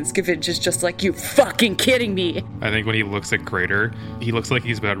standing, and Scavenge is just you fucking kidding me. I think when he looks at Crater, he looks like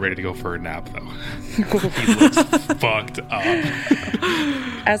he's about ready to go for a nap, though. He looks fucked up.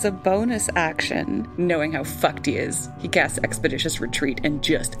 As a bonus action, knowing how fucked he is, he casts Expeditious Retreat and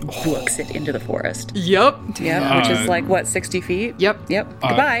just books it into the forest. Yep. Yep, which is 60 feet? Yep.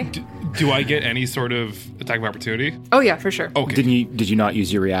 Goodbye. Do I get any sort of attack of opportunity? Oh yeah, for sure. Okay. Did you not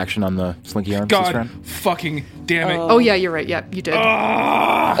use your reaction on the slinky arms? God fucking damn it. Oh yeah, you're right. Yep, you did.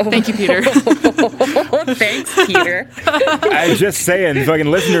 Thank you, Peter. Thanks, Peter. I'm just saying, fucking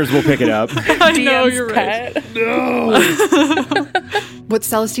listeners will pick it up. I know, you're pet. right. No. What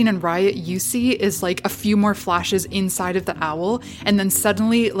Celestine and Riot you see is a few more flashes inside of the owl, and then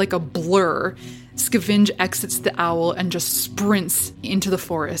suddenly, a blur, Scavenge exits the owl and just sprints into the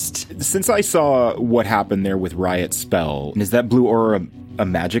forest. Since I saw what happened there with Riot's spell, is that blue aura a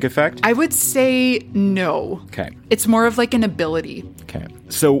magic effect? I would say no. Okay. It's more of an ability. Okay.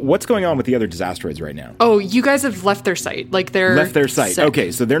 So what's going on with the other disasteroids right now? Oh, you guys have left their site. They're left their site. set.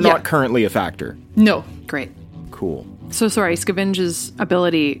 Okay, so they're not currently a factor. No. Great. Cool. So sorry, Scavenge's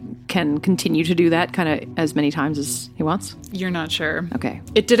ability can continue to do that kind of as many times as he wants? You're not sure. Okay.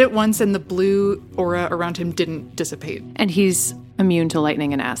 It did it once and the blue aura around him didn't dissipate. And he's immune to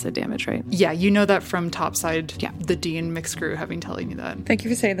lightning and acid damage, right? Yeah, you know that from Topside. Yeah. The Dean mixed crew telling you that. Thank you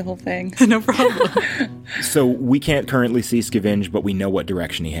for saying the whole thing. No problem. So we can't currently see Scavenge, but we know what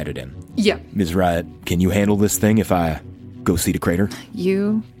direction he headed in. Yeah. Ms. Riot, can you handle this thing if I go see the Crater?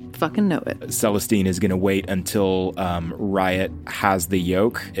 You fucking know it. Celestine is going to wait until Riot has the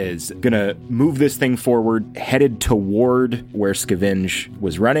yoke, is going to move this thing forward, headed toward where Scavenge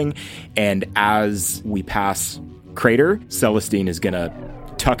was running, and as we pass Crater, Celestine is going to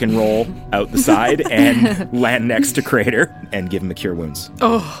tuck and roll out the side and land next to Crater and give him a Cure Wounds.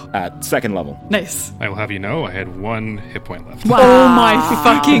 Oh. At second level. Nice. I will have you know, I had 1 hit point left. Wow. Oh my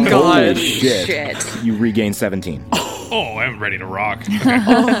fucking god. Holy shit. You regain 17. Oh, I'm ready to rock.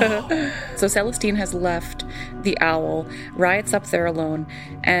 So Celestine has left the owl. Riot's up there alone,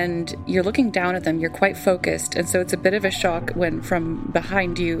 and you're looking down at them. You're quite focused, and so it's a bit of a shock when from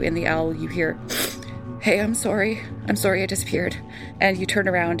behind you in the owl you hear, "Hey, I'm sorry. I'm sorry I disappeared." And you turn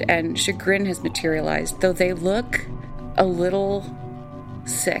around, and Chagrin has materialized, though they look a little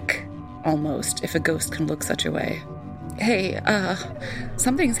sick, almost, if a ghost can look such a way. "Hey,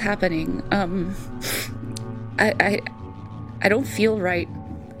 something's happening. I don't feel right.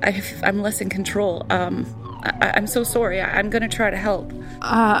 I'm less in control. I'm so sorry. I'm gonna try to help."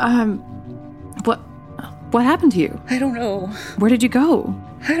 What happened to you? I don't know. Where did you go?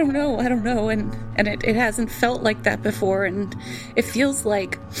 I don't know. And it hasn't felt like that before, and it feels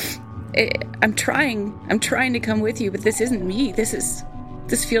like I'm trying to come with you, but this isn't me. This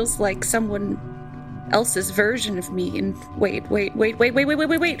feels like someone else's version of me. And wait. What?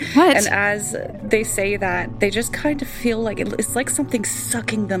 And as they say that, they just kind of feel like it's like something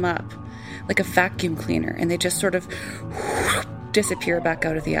sucking them up, like a vacuum cleaner, and they just sort of disappear back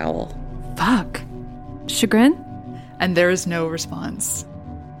out of the owl. Fuck. Chagrin? And there is no response.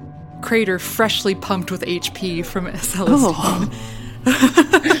 Crater freshly pumped with HP from Celestine.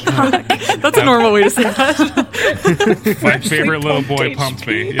 That's a normal way to say that. My favorite little boy pumped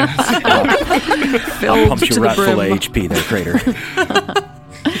me. Yes. I'll pump you right full of HP there, Crater.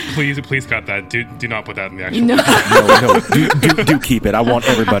 Please cut that. Do not put that in the actual. No. Do keep it. I want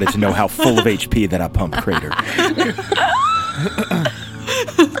everybody to know how full of HP that I pump Crater.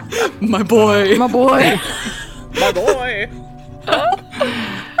 My boy. My boy. Bad.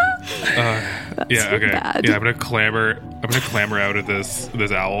 Yeah, I'm gonna clamber out of this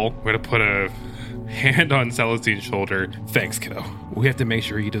owl. I'm gonna put a hand on Celestine's shoulder. Thanks, kiddo. We have to make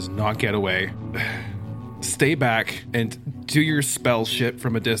sure he does not get away. Stay back and do your spell shit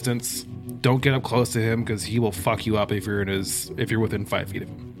from a distance. Don't get up close to him because he will fuck you up if you're within 5 feet of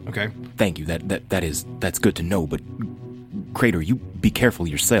him. Okay? Thank you. That's good to know. But Crater, you be careful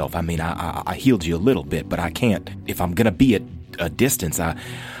yourself. I mean, I healed you a little bit, but I can't. If I'm gonna be at a distance,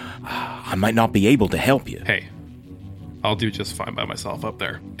 I might not be able to help you. Hey, I'll do just fine by myself up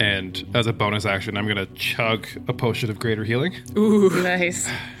there. And as a bonus action, I'm gonna chug a potion of greater healing. Ooh, nice.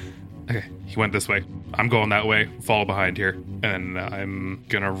 Okay, he went this way. I'm going that way. Follow behind here. And I'm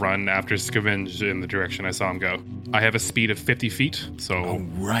gonna run after Scavenge in the direction I saw him go. I have a speed of 50 feet, so... Oh,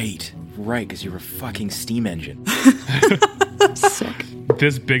 right, because you're a fucking steam engine. Sick.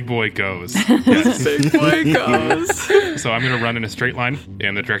 This big boy goes. Yes. Big boy goes. So I'm gonna run in a straight line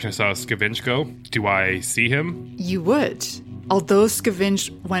in the direction I saw Scavenge go. Do I see him? You would. Although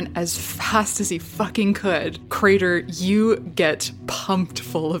Scavenge went as fast as he fucking could, Crater, you get pumped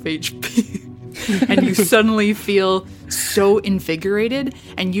full of HP. And you suddenly feel so invigorated,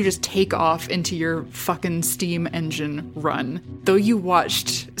 and you just take off into your fucking steam engine run. Though you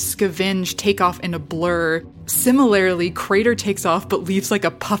watched Scavenge take off in a blur, similarly, Crater takes off but leaves like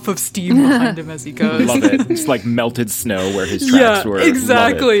a puff of steam behind him as he goes. Love it. It's like melted snow where his tracks were.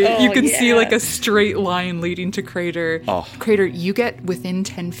 Exactly. Oh, you can see like a straight line leading to Crater. Oh. Crater, you get within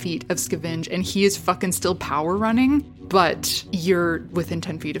 10 feet of Scavenge, and he is fucking still power running, but you're within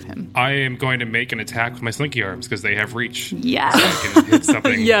 10 feet of him. I am going to make an attack with my slinky arms because they have reach. Yeah. So I can hit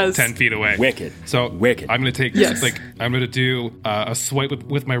something Yes. 10 feet away. Wicked. So Wicked. I'm going to take, I'm going to do a swipe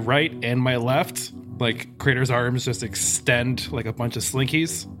with my right and my left. Like, Crater's arms just extend like a bunch of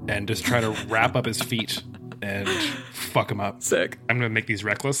slinkies and just try to wrap up his feet and fuck him up. Sick. I'm going to make these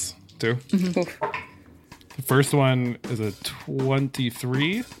reckless, too. Mm-hmm. The first one is a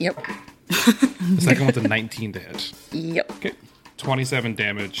 23. Yep. The second one's a 19 to hit. Yep. Okay. 27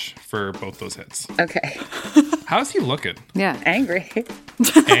 damage for both those hits. Okay. How's he looking? Yeah. Angry.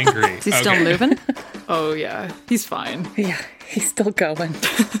 Angry. Is he still moving? Oh, yeah. He's fine. Yeah, he's still going.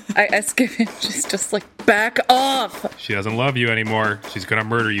 Scavenge is just like, back off. She doesn't love you anymore. She's gonna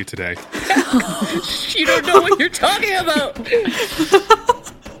murder you today. You don't know what you're talking about.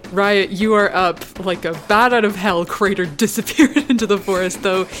 Riot, you are up like a bat out of hell. Crater disappeared into the forest,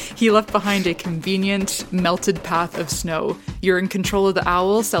 though he left behind a convenient, melted path of snow. You're in control of the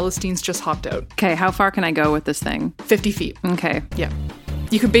owl. Celestine's just hopped out. Okay, how far can I go with this thing? 50 feet. Okay. Yeah.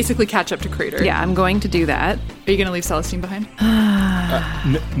 You can basically catch up to Crater. Yeah, I'm going to do that. Are you going to leave Celestine behind?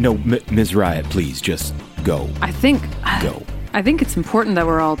 No, Ms. Riot, please, just go. I think it's important that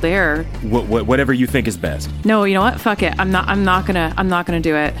we're all there. Whatever you think is best. No, you know what? Fuck it. I'm not gonna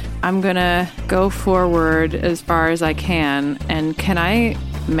do it. I'm gonna go forward as far as I can. And can I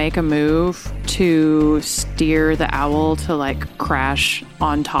make a move to steer the owl to like crash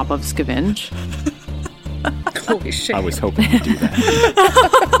on top of Scavenge? Holy shit. I was hoping you'd do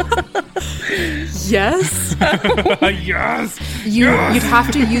that. Yes. Yes. You'd have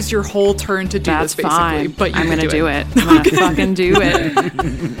to use your whole turn to do That's this, basically. fine. But I'm gonna do it. I'm gonna fucking do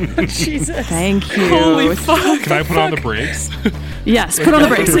it. Jesus. Thank you. Holy fuck. Can I put on the brakes? Yes, put on the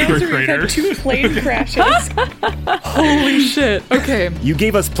brakes. We've had 2 plane crashes. Holy shit. Okay. You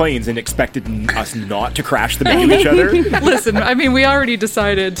gave us planes and expected us not to crash them into each other? Listen, I mean, we already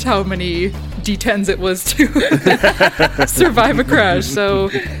decided how many D10s it was to survive a crash. So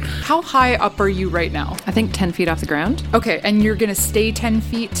how high up are you right now? I think 10 feet off the ground. Okay, and you're going to stay 10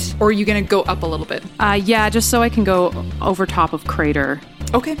 feet, or are you going to go up a little bit? Yeah, just so I can go over top of Crater.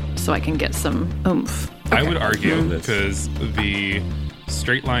 Okay. So I can get some oomph. Okay. I would argue, because the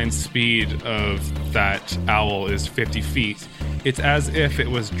straight line speed of that owl is 50 feet, It's as if it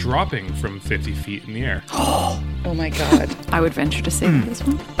was dropping from 50 feet in the air. Oh my god. I would venture to say this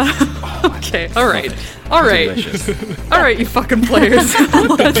one. Okay, all right. All right. Delicious. All right, you fucking players.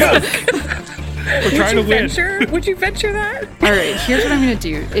 We're trying to win. Would you venture that? All right, here's what I'm going to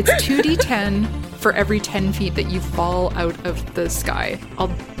do. It's 2d10 for every 10 feet that you fall out of the sky.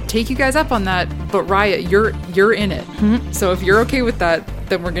 I'll take you guys up on that, but Riot, you're in it. Mm-hmm. So if you're okay with that,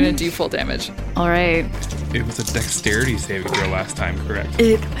 then we're going to do full damage. All right. It was a dexterity saving throw last time, correct?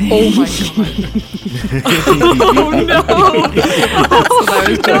 Oh my god. Oh no.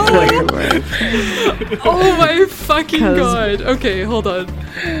 Oh my fucking god. Okay, hold on.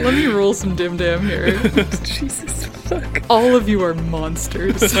 Let me roll some dim dam here. Jesus fuck. All of you are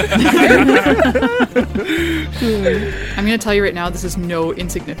monsters. I'm going to tell you right now, this is no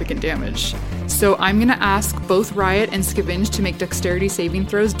insignificant damage. So I'm going to ask both Riot and Scavenge to make dexterity saving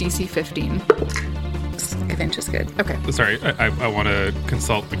throws DC 15. Scavenge is good. Okay. Sorry, I want to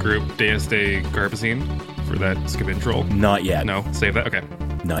consult the group Deus de Garbazine for that Scavenge roll. Not yet. No, save that? Okay.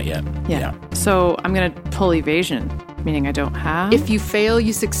 Not yet. Yeah. So I'm going to pull evasion, meaning I don't have. If you fail,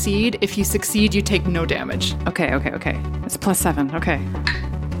 you succeed. If you succeed, you take no damage. Okay. It's +7. Okay.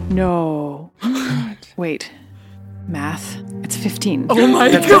 No. Wait. Math. It's 15. Oh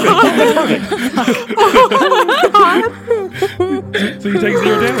my god. So you take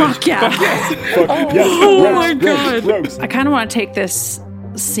 0 damage. Fuck yeah. Oh my god. I kind of want to take this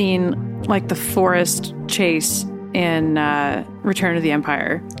scene like the forest chase in Return of the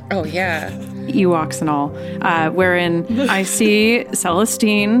Empire. Oh, yeah. Ewoks and all, wherein I see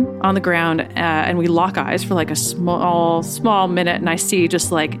Celestine on the ground and we lock eyes for like a small minute, and I see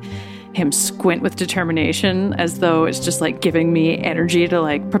just like him squint with determination as though it's just like giving me energy to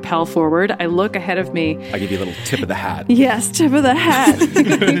like propel forward. I look ahead of me. I give you a little tip of the hat. Yes, tip of the hat. I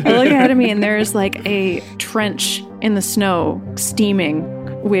look ahead of me and there's like a trench in the snow steaming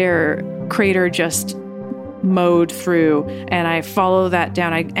where Crater just mowed through, and I follow that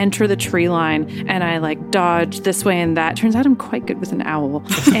down. I enter the tree line and I like dodge this way and that. Turns out I'm quite good with an owl.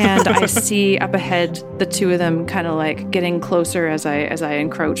 And I see up ahead the two of them kind of like getting closer as I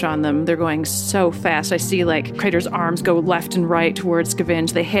encroach on them. They're going so fast. I see like Crater's arms go left and right towards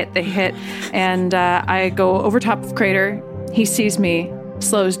Scavenge. They hit, and I go over top of Crater. He sees me,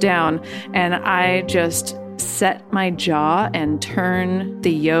 slows down, and I just set my jaw and turn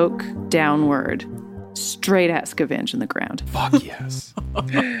the yoke downward. Straight at Scavenge in the ground. Fuck yes.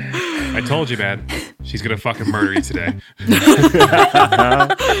 I told you, man. She's gonna fucking murder you today.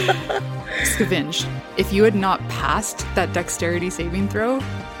 Scavenge, if you had not passed that dexterity saving throw,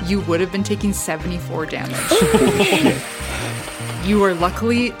 you would have been taking 74 damage. You are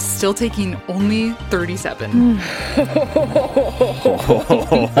luckily still taking only 37.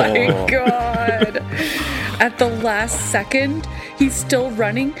 Oh my god. At the last second, he's still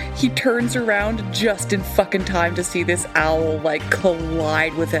running. He turns around just in fucking time to see this owl like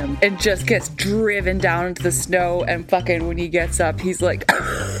collide with him and just gets driven down into the snow. And fucking when he gets up, he's like...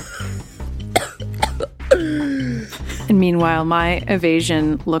 And meanwhile, my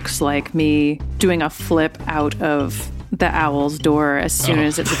evasion looks like me doing a flip out of the owl's door as soon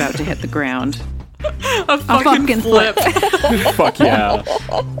as it's about to hit the ground. A fucking flip. Fuck yeah.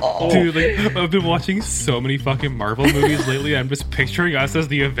 Dude, like, I've been watching so many fucking Marvel movies lately. I'm just picturing us as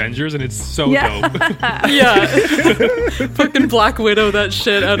the Avengers, and it's so dope. Yeah. Fucking Black Widow that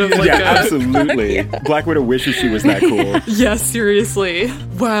shit out of like absolutely. Yeah. Black Widow wishes she was that cool. Yeah, seriously.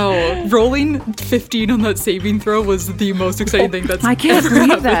 Wow. Rolling 15 on that saving throw was the most exciting thing that's I can't ever believe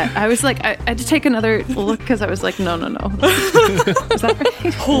happened. that. I was like, I had to take another look because I was like, no. Is that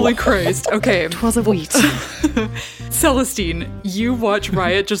right? Holy Christ. Okay. 'Twas a wheat. Celestine, you watch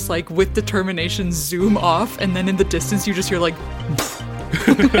Riot just like with determination zoom off, and then in the distance you just hear like...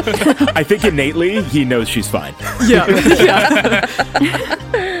 I think innately he knows she's fine. Yeah.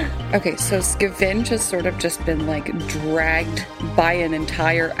 Okay, so Scavenge has sort of just been like dragged by an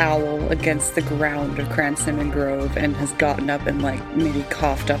entire owl against the ground of Cranston and Grove and has gotten up and like maybe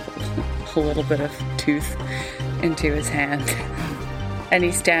coughed up a little bit of tooth into his hand. And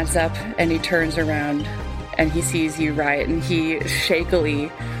he stands up and he turns around and he sees you, Riot, and he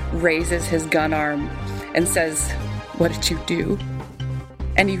shakily raises his gun arm and says, "What did you do?"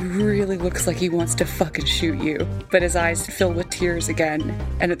 And he really looks like he wants to fucking shoot you, but his eyes fill with tears again,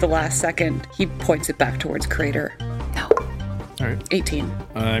 and at the last second, he points it back towards Crater. No. All right. 18.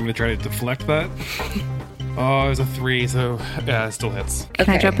 I'm going to try to deflect that. Oh, it was a 3, so yeah, it still hits. Can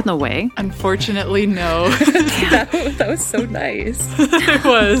I jump in the way? Unfortunately, no. that was so nice. It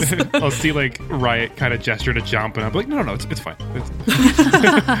was. I'll see like Riot kind of gesture to jump, and I'm like, no, it's fine.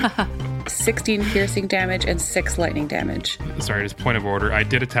 16 piercing damage and 6 lightning damage. Sorry, just point of order. I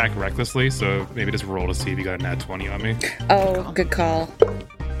did attack recklessly, so maybe just roll to see if you got a nat 20 on me. Oh, good call.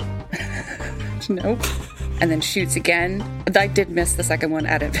 Nope. And then shoots again. I did miss the second one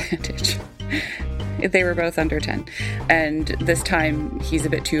at advantage. They were both under 10. And this time, he's a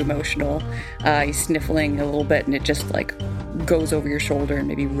bit too emotional. He's sniffling a little bit, and it just, like, goes over your shoulder and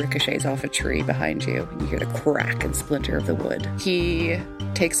maybe ricochets off a tree behind you. And you hear the crack and splinter of the wood. He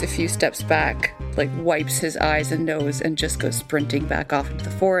takes a few steps back, like, wipes his eyes and nose, and just goes sprinting back off into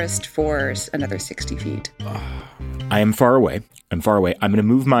the forest for another 60 feet. I am far away. I'm going to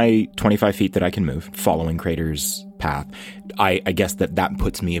move my 25 feet that I can move, following Crater's path. I guess that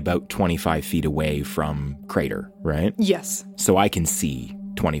puts me about 25 feet away from Crater, right? Yes. So I can see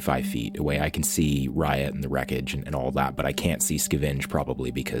 25 feet away. I can see Riot and the wreckage and all that, but I can't see Scavenge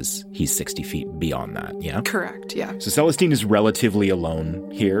probably because he's 60 feet beyond that, yeah? Correct, yeah. So Celestine is relatively alone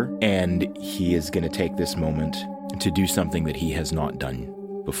here, and he is going to take this moment to do something that he has not done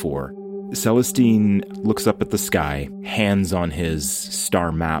before. Celestine looks up at the sky, hands on his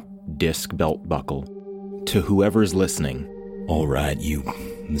star map disc belt buckle. To whoever's listening, all right, you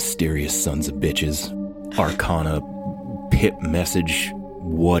mysterious sons of bitches, Arcana, pip message,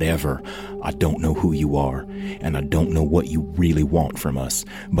 whatever. I don't know who you are, and I don't know what you really want from us,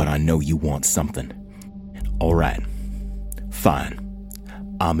 but I know you want something. All right, fine,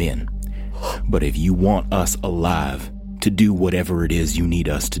 I'm in. But if you want us alive to do whatever it is you need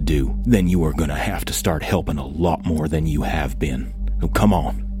us to do, then you are gonna have to start helping a lot more than you have been. So come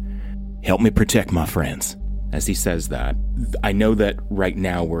on, help me protect my friends. As he says that, I know that right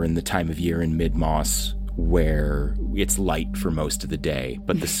now we're in the time of year in Mid-Moss where it's light for most of the day,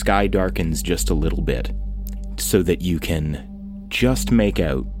 but the sky darkens just a little bit so that you can just make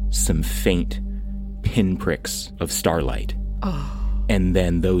out some faint pinpricks of starlight. Oh. And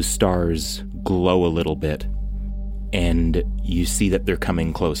then those stars glow a little bit, and you see that they're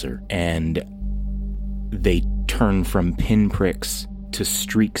coming closer, and they turn from pinpricks to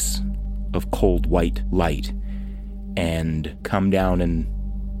streaks of cold white light and come down and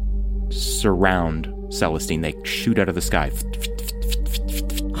surround Celestine. They shoot out of the sky.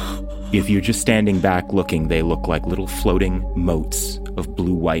 If you're just standing back looking, they look like little floating motes of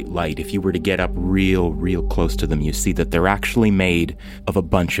blue-white light. If you were to get up real close to them, you see that they're actually made of a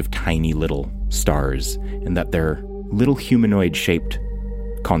bunch of tiny little stars, and that they're little humanoid-shaped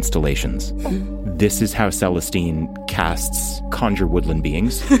constellations. This is how Celestine casts Conjure Woodland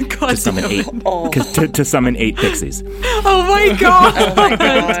Beings to summon to summon 8 pixies. Oh my god! Oh my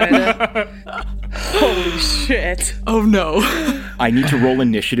god. Holy shit. Oh no. I need to roll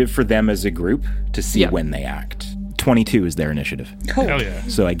initiative for them as a group to see when they act. 22 is their initiative. Cool. Hell yeah.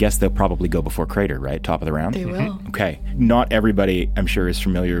 So I guess they'll probably go before Crater, right? Top of the round? They will. Okay. Not everybody, I'm sure, is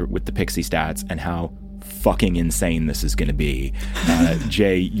familiar with the pixie stats and how fucking insane this is going to be.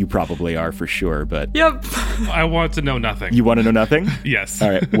 Jay, you probably are for sure, but... Yep. I want to know nothing. You want to know nothing? Yes. All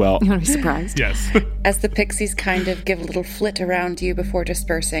right, well... You want to be surprised? Yes. As the pixies kind of give a little flit around you before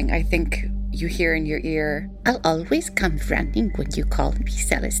dispersing, I think you hear in your ear, "I'll always come running when you call me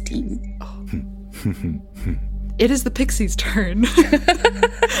Celestine." It is the pixie's turn.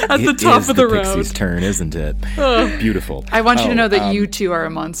 At the top of the round. It is the pixie's turn, isn't it? Beautiful. I want you to know that you two are a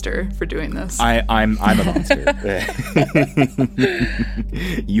monster for doing this. I'm a monster.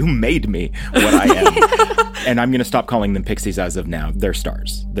 You made me what I am. And I'm going to stop calling them pixies as of now. They're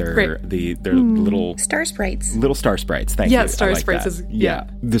stars. They're little... Star sprites. Little star sprites, thank you. Yeah, star sprites that. is... Yeah.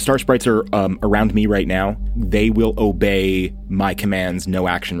 The star sprites are around me right now. They will obey my commands, no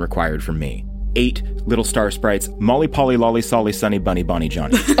action required from me. 8 little star sprites. Molly, Polly, Lolly, Solly, Sunny, Bunny, Bonnie,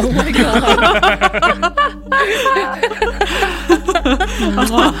 Johnny. Oh my god.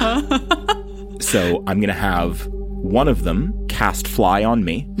 So I'm going to have one of them cast fly on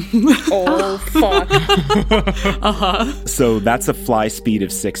me. Oh, fuck. So that's a fly speed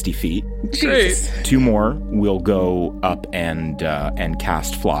of 60 feet. Jesus. 2 more will go up and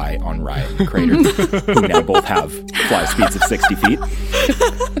cast fly on Riot and Crater, who now both have fly speeds of 60 feet.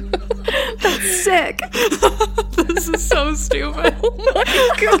 That's sick. This is so stupid. Oh my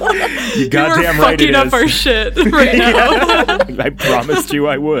god. You goddamn right it is. You are fucking up our shit right now. I promised you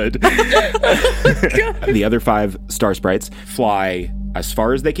I would. The other 5 star sprites fly as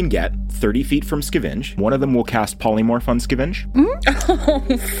far as they can get, 30 feet from Scavenge. One of them will cast Polymorph on Scavenge.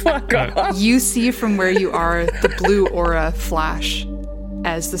 Oh, fuck off. You see from where you are the blue aura flash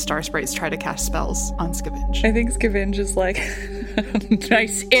as the star sprites try to cast spells on Scavenge. I think Scavenge is like,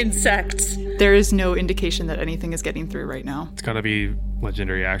 nice insects. There is no indication that anything is getting through right now. It's got to be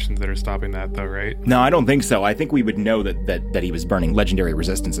legendary actions that are stopping that, though, right? No, I don't think so. I think we would know that he was burning legendary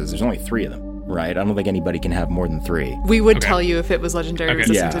resistances. There's only 3 of them, right? I don't think anybody can have more than 3. We would tell you if it was legendary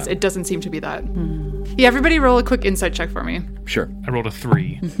resistances. Yeah. It doesn't seem to be that. Yeah, everybody roll a quick insight check for me. Sure. I rolled a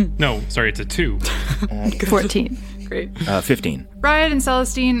 3. No, sorry, it's a 2. 14. Great. 15. Riot and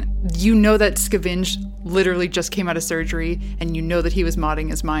Celestine, you know that Scavenge literally just came out of surgery, and you know that he was modding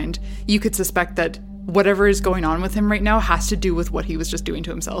his mind. You could suspect that whatever is going on with him right now has to do with what he was just doing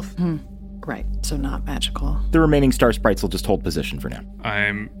to himself. Right, so not magical. The remaining star sprites will just hold position for now.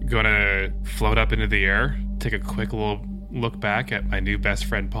 I'm going to float up into the air, take a quick little look back at my new best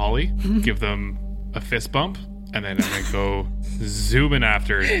friend, Polly, give them a fist bump, and then I'm going to go zooming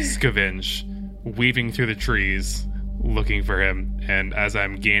after Scavenge, weaving through the trees, looking for him. And as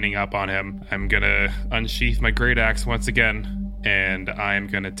I'm gaining up on him, I'm going to unsheath my great axe once again, and I'm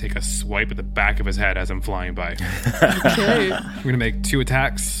going to take a swipe at the back of his head as I'm flying by. Okay. I'm going to make 2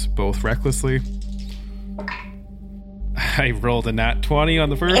 attacks, both recklessly. I rolled a nat 20 on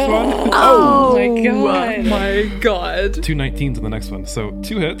the first one. Oh my god. Oh my god. 2 19s on the next one. So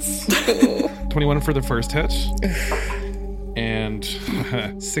 2 hits. 21 for the first hit. And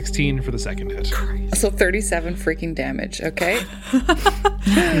 16 for the second hit. So 37 freaking damage, okay?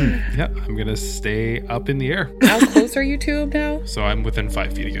 Yeah, I'm going to stay up in the air. How close are you to him now? So I'm within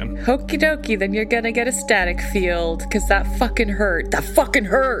 5 feet again. Okie dokie, then you're going to get a static field, because that fucking hurt. That fucking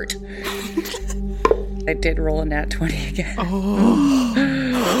hurt! I did roll a nat 20 again. Oh.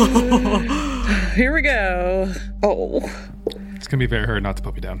 Here we go. Oh. It's going to be very hard not to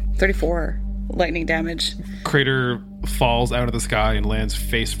put me down. 34 lightning damage. Crater falls out of the sky and lands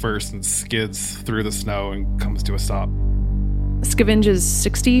face first and skids through the snow and comes to a stop. Scavenge is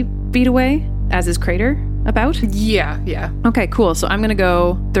 60 feet away, as is Crater, about? Yeah. Okay, cool. So I'm going to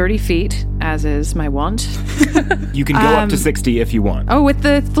go 30 feet, as is my want. You can go up to 60 if you want. Oh, with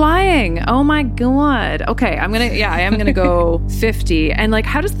the flying. Oh my god. Okay, I am going to go 50. And like,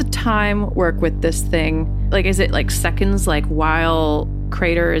 how does the time work with this thing? Like, is it like seconds, like while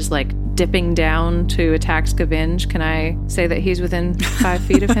Crater is like dipping down to attack Scavenge? Can I say that he's within 5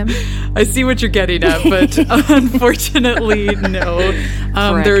 feet of him? I see what you're getting at, but unfortunately, no.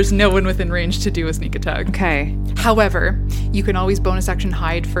 There's no one within range to do a sneak attack. Okay. However, you can always bonus action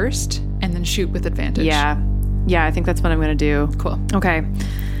hide first and then shoot with advantage. Yeah, I think that's what I'm going to do. Cool. Okay.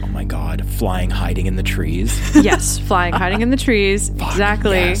 Oh my god, flying, hiding in the trees. Yes, flying, hiding in the trees.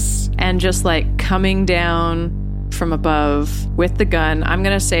 Exactly. Yes. And just like coming down from above with the gun. I'm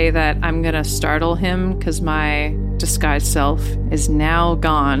going to say that I'm going to startle him because my disguised self is now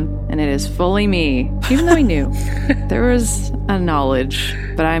gone and it is fully me, even though he knew. There was a knowledge,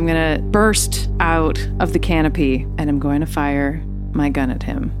 but I'm going to burst out of the canopy and I'm going to fire my gun at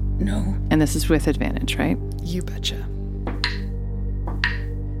him. No. And this is with advantage, right? You betcha.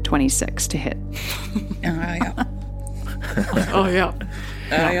 26 to hit. Yeah. Oh, yeah.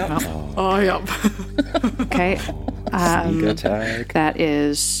 Okay. Sneak attack. That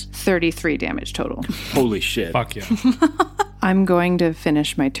is 33 damage total. Holy shit. Fuck yeah. I'm going to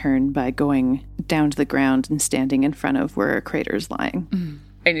finish my turn by going down to the ground and standing in front of where Crater's lying.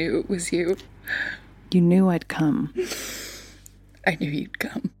 I knew it was you. You knew I'd come. I knew you'd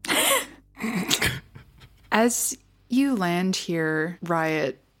come. As you land here,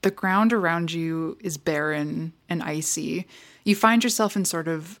 Riot, the ground around you is barren and icy. You find yourself in sort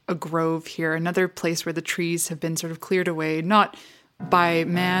of a grove here, another place where the trees have been sort of cleared away, not by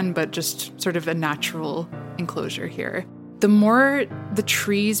man, but just sort of a natural enclosure here. The more the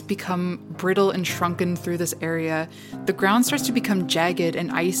trees become brittle and shrunken through this area, the ground starts to become jagged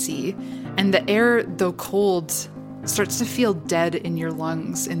and icy, and the air, though cold, starts to feel dead in your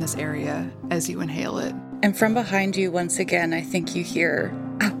lungs in this area as you inhale it. And from behind you, once again, I think you hear,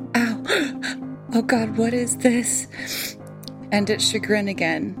 ow, ow, oh God, what is this? And it's Chagrin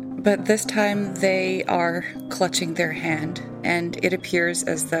again, but this time they are clutching their hand, and it appears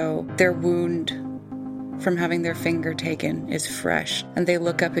as though their wound from having their finger taken is fresh, and they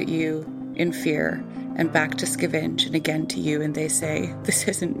look up at you in fear, and back to Scavenge, and again to you, and they say, "This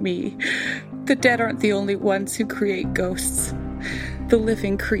isn't me. The dead aren't the only ones who create ghosts. The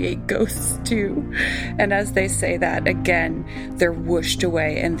living create ghosts too." And as they say that, again, they're whooshed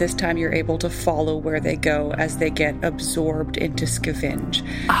away, and this time you're able to follow where they go as they get absorbed into Scavenge,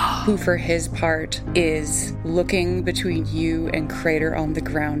 who for his part is looking between you and Crater on the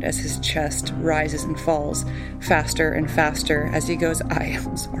ground as his chest rises and falls faster and faster as he goes, "I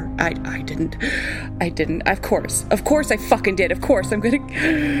am sorry. I didn't. Of course I fucking did. Of course I'm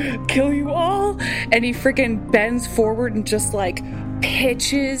gonna kill you all." And he freaking bends forward and just like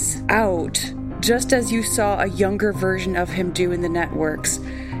pitches out, just as you saw a younger version of him do in the networks.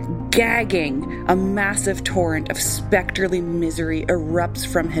 Gagging, a massive torrent of spectrally misery erupts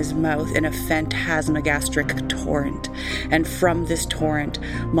from his mouth in a phantasmagostric torrent, and from this torrent,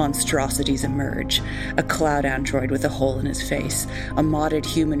 monstrosities emerge. A cloud android with a hole in his face, a modded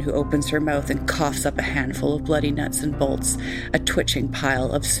human who opens her mouth and coughs up a handful of bloody nuts and bolts, a twitching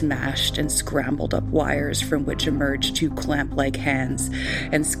pile of smashed and scrambled up wires from which emerge two clamp-like hands,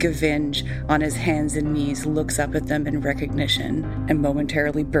 and Scavenge, on his hands and knees, looks up at them in recognition and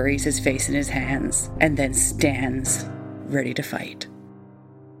momentarily buries his face in his hands, and then stands ready to fight.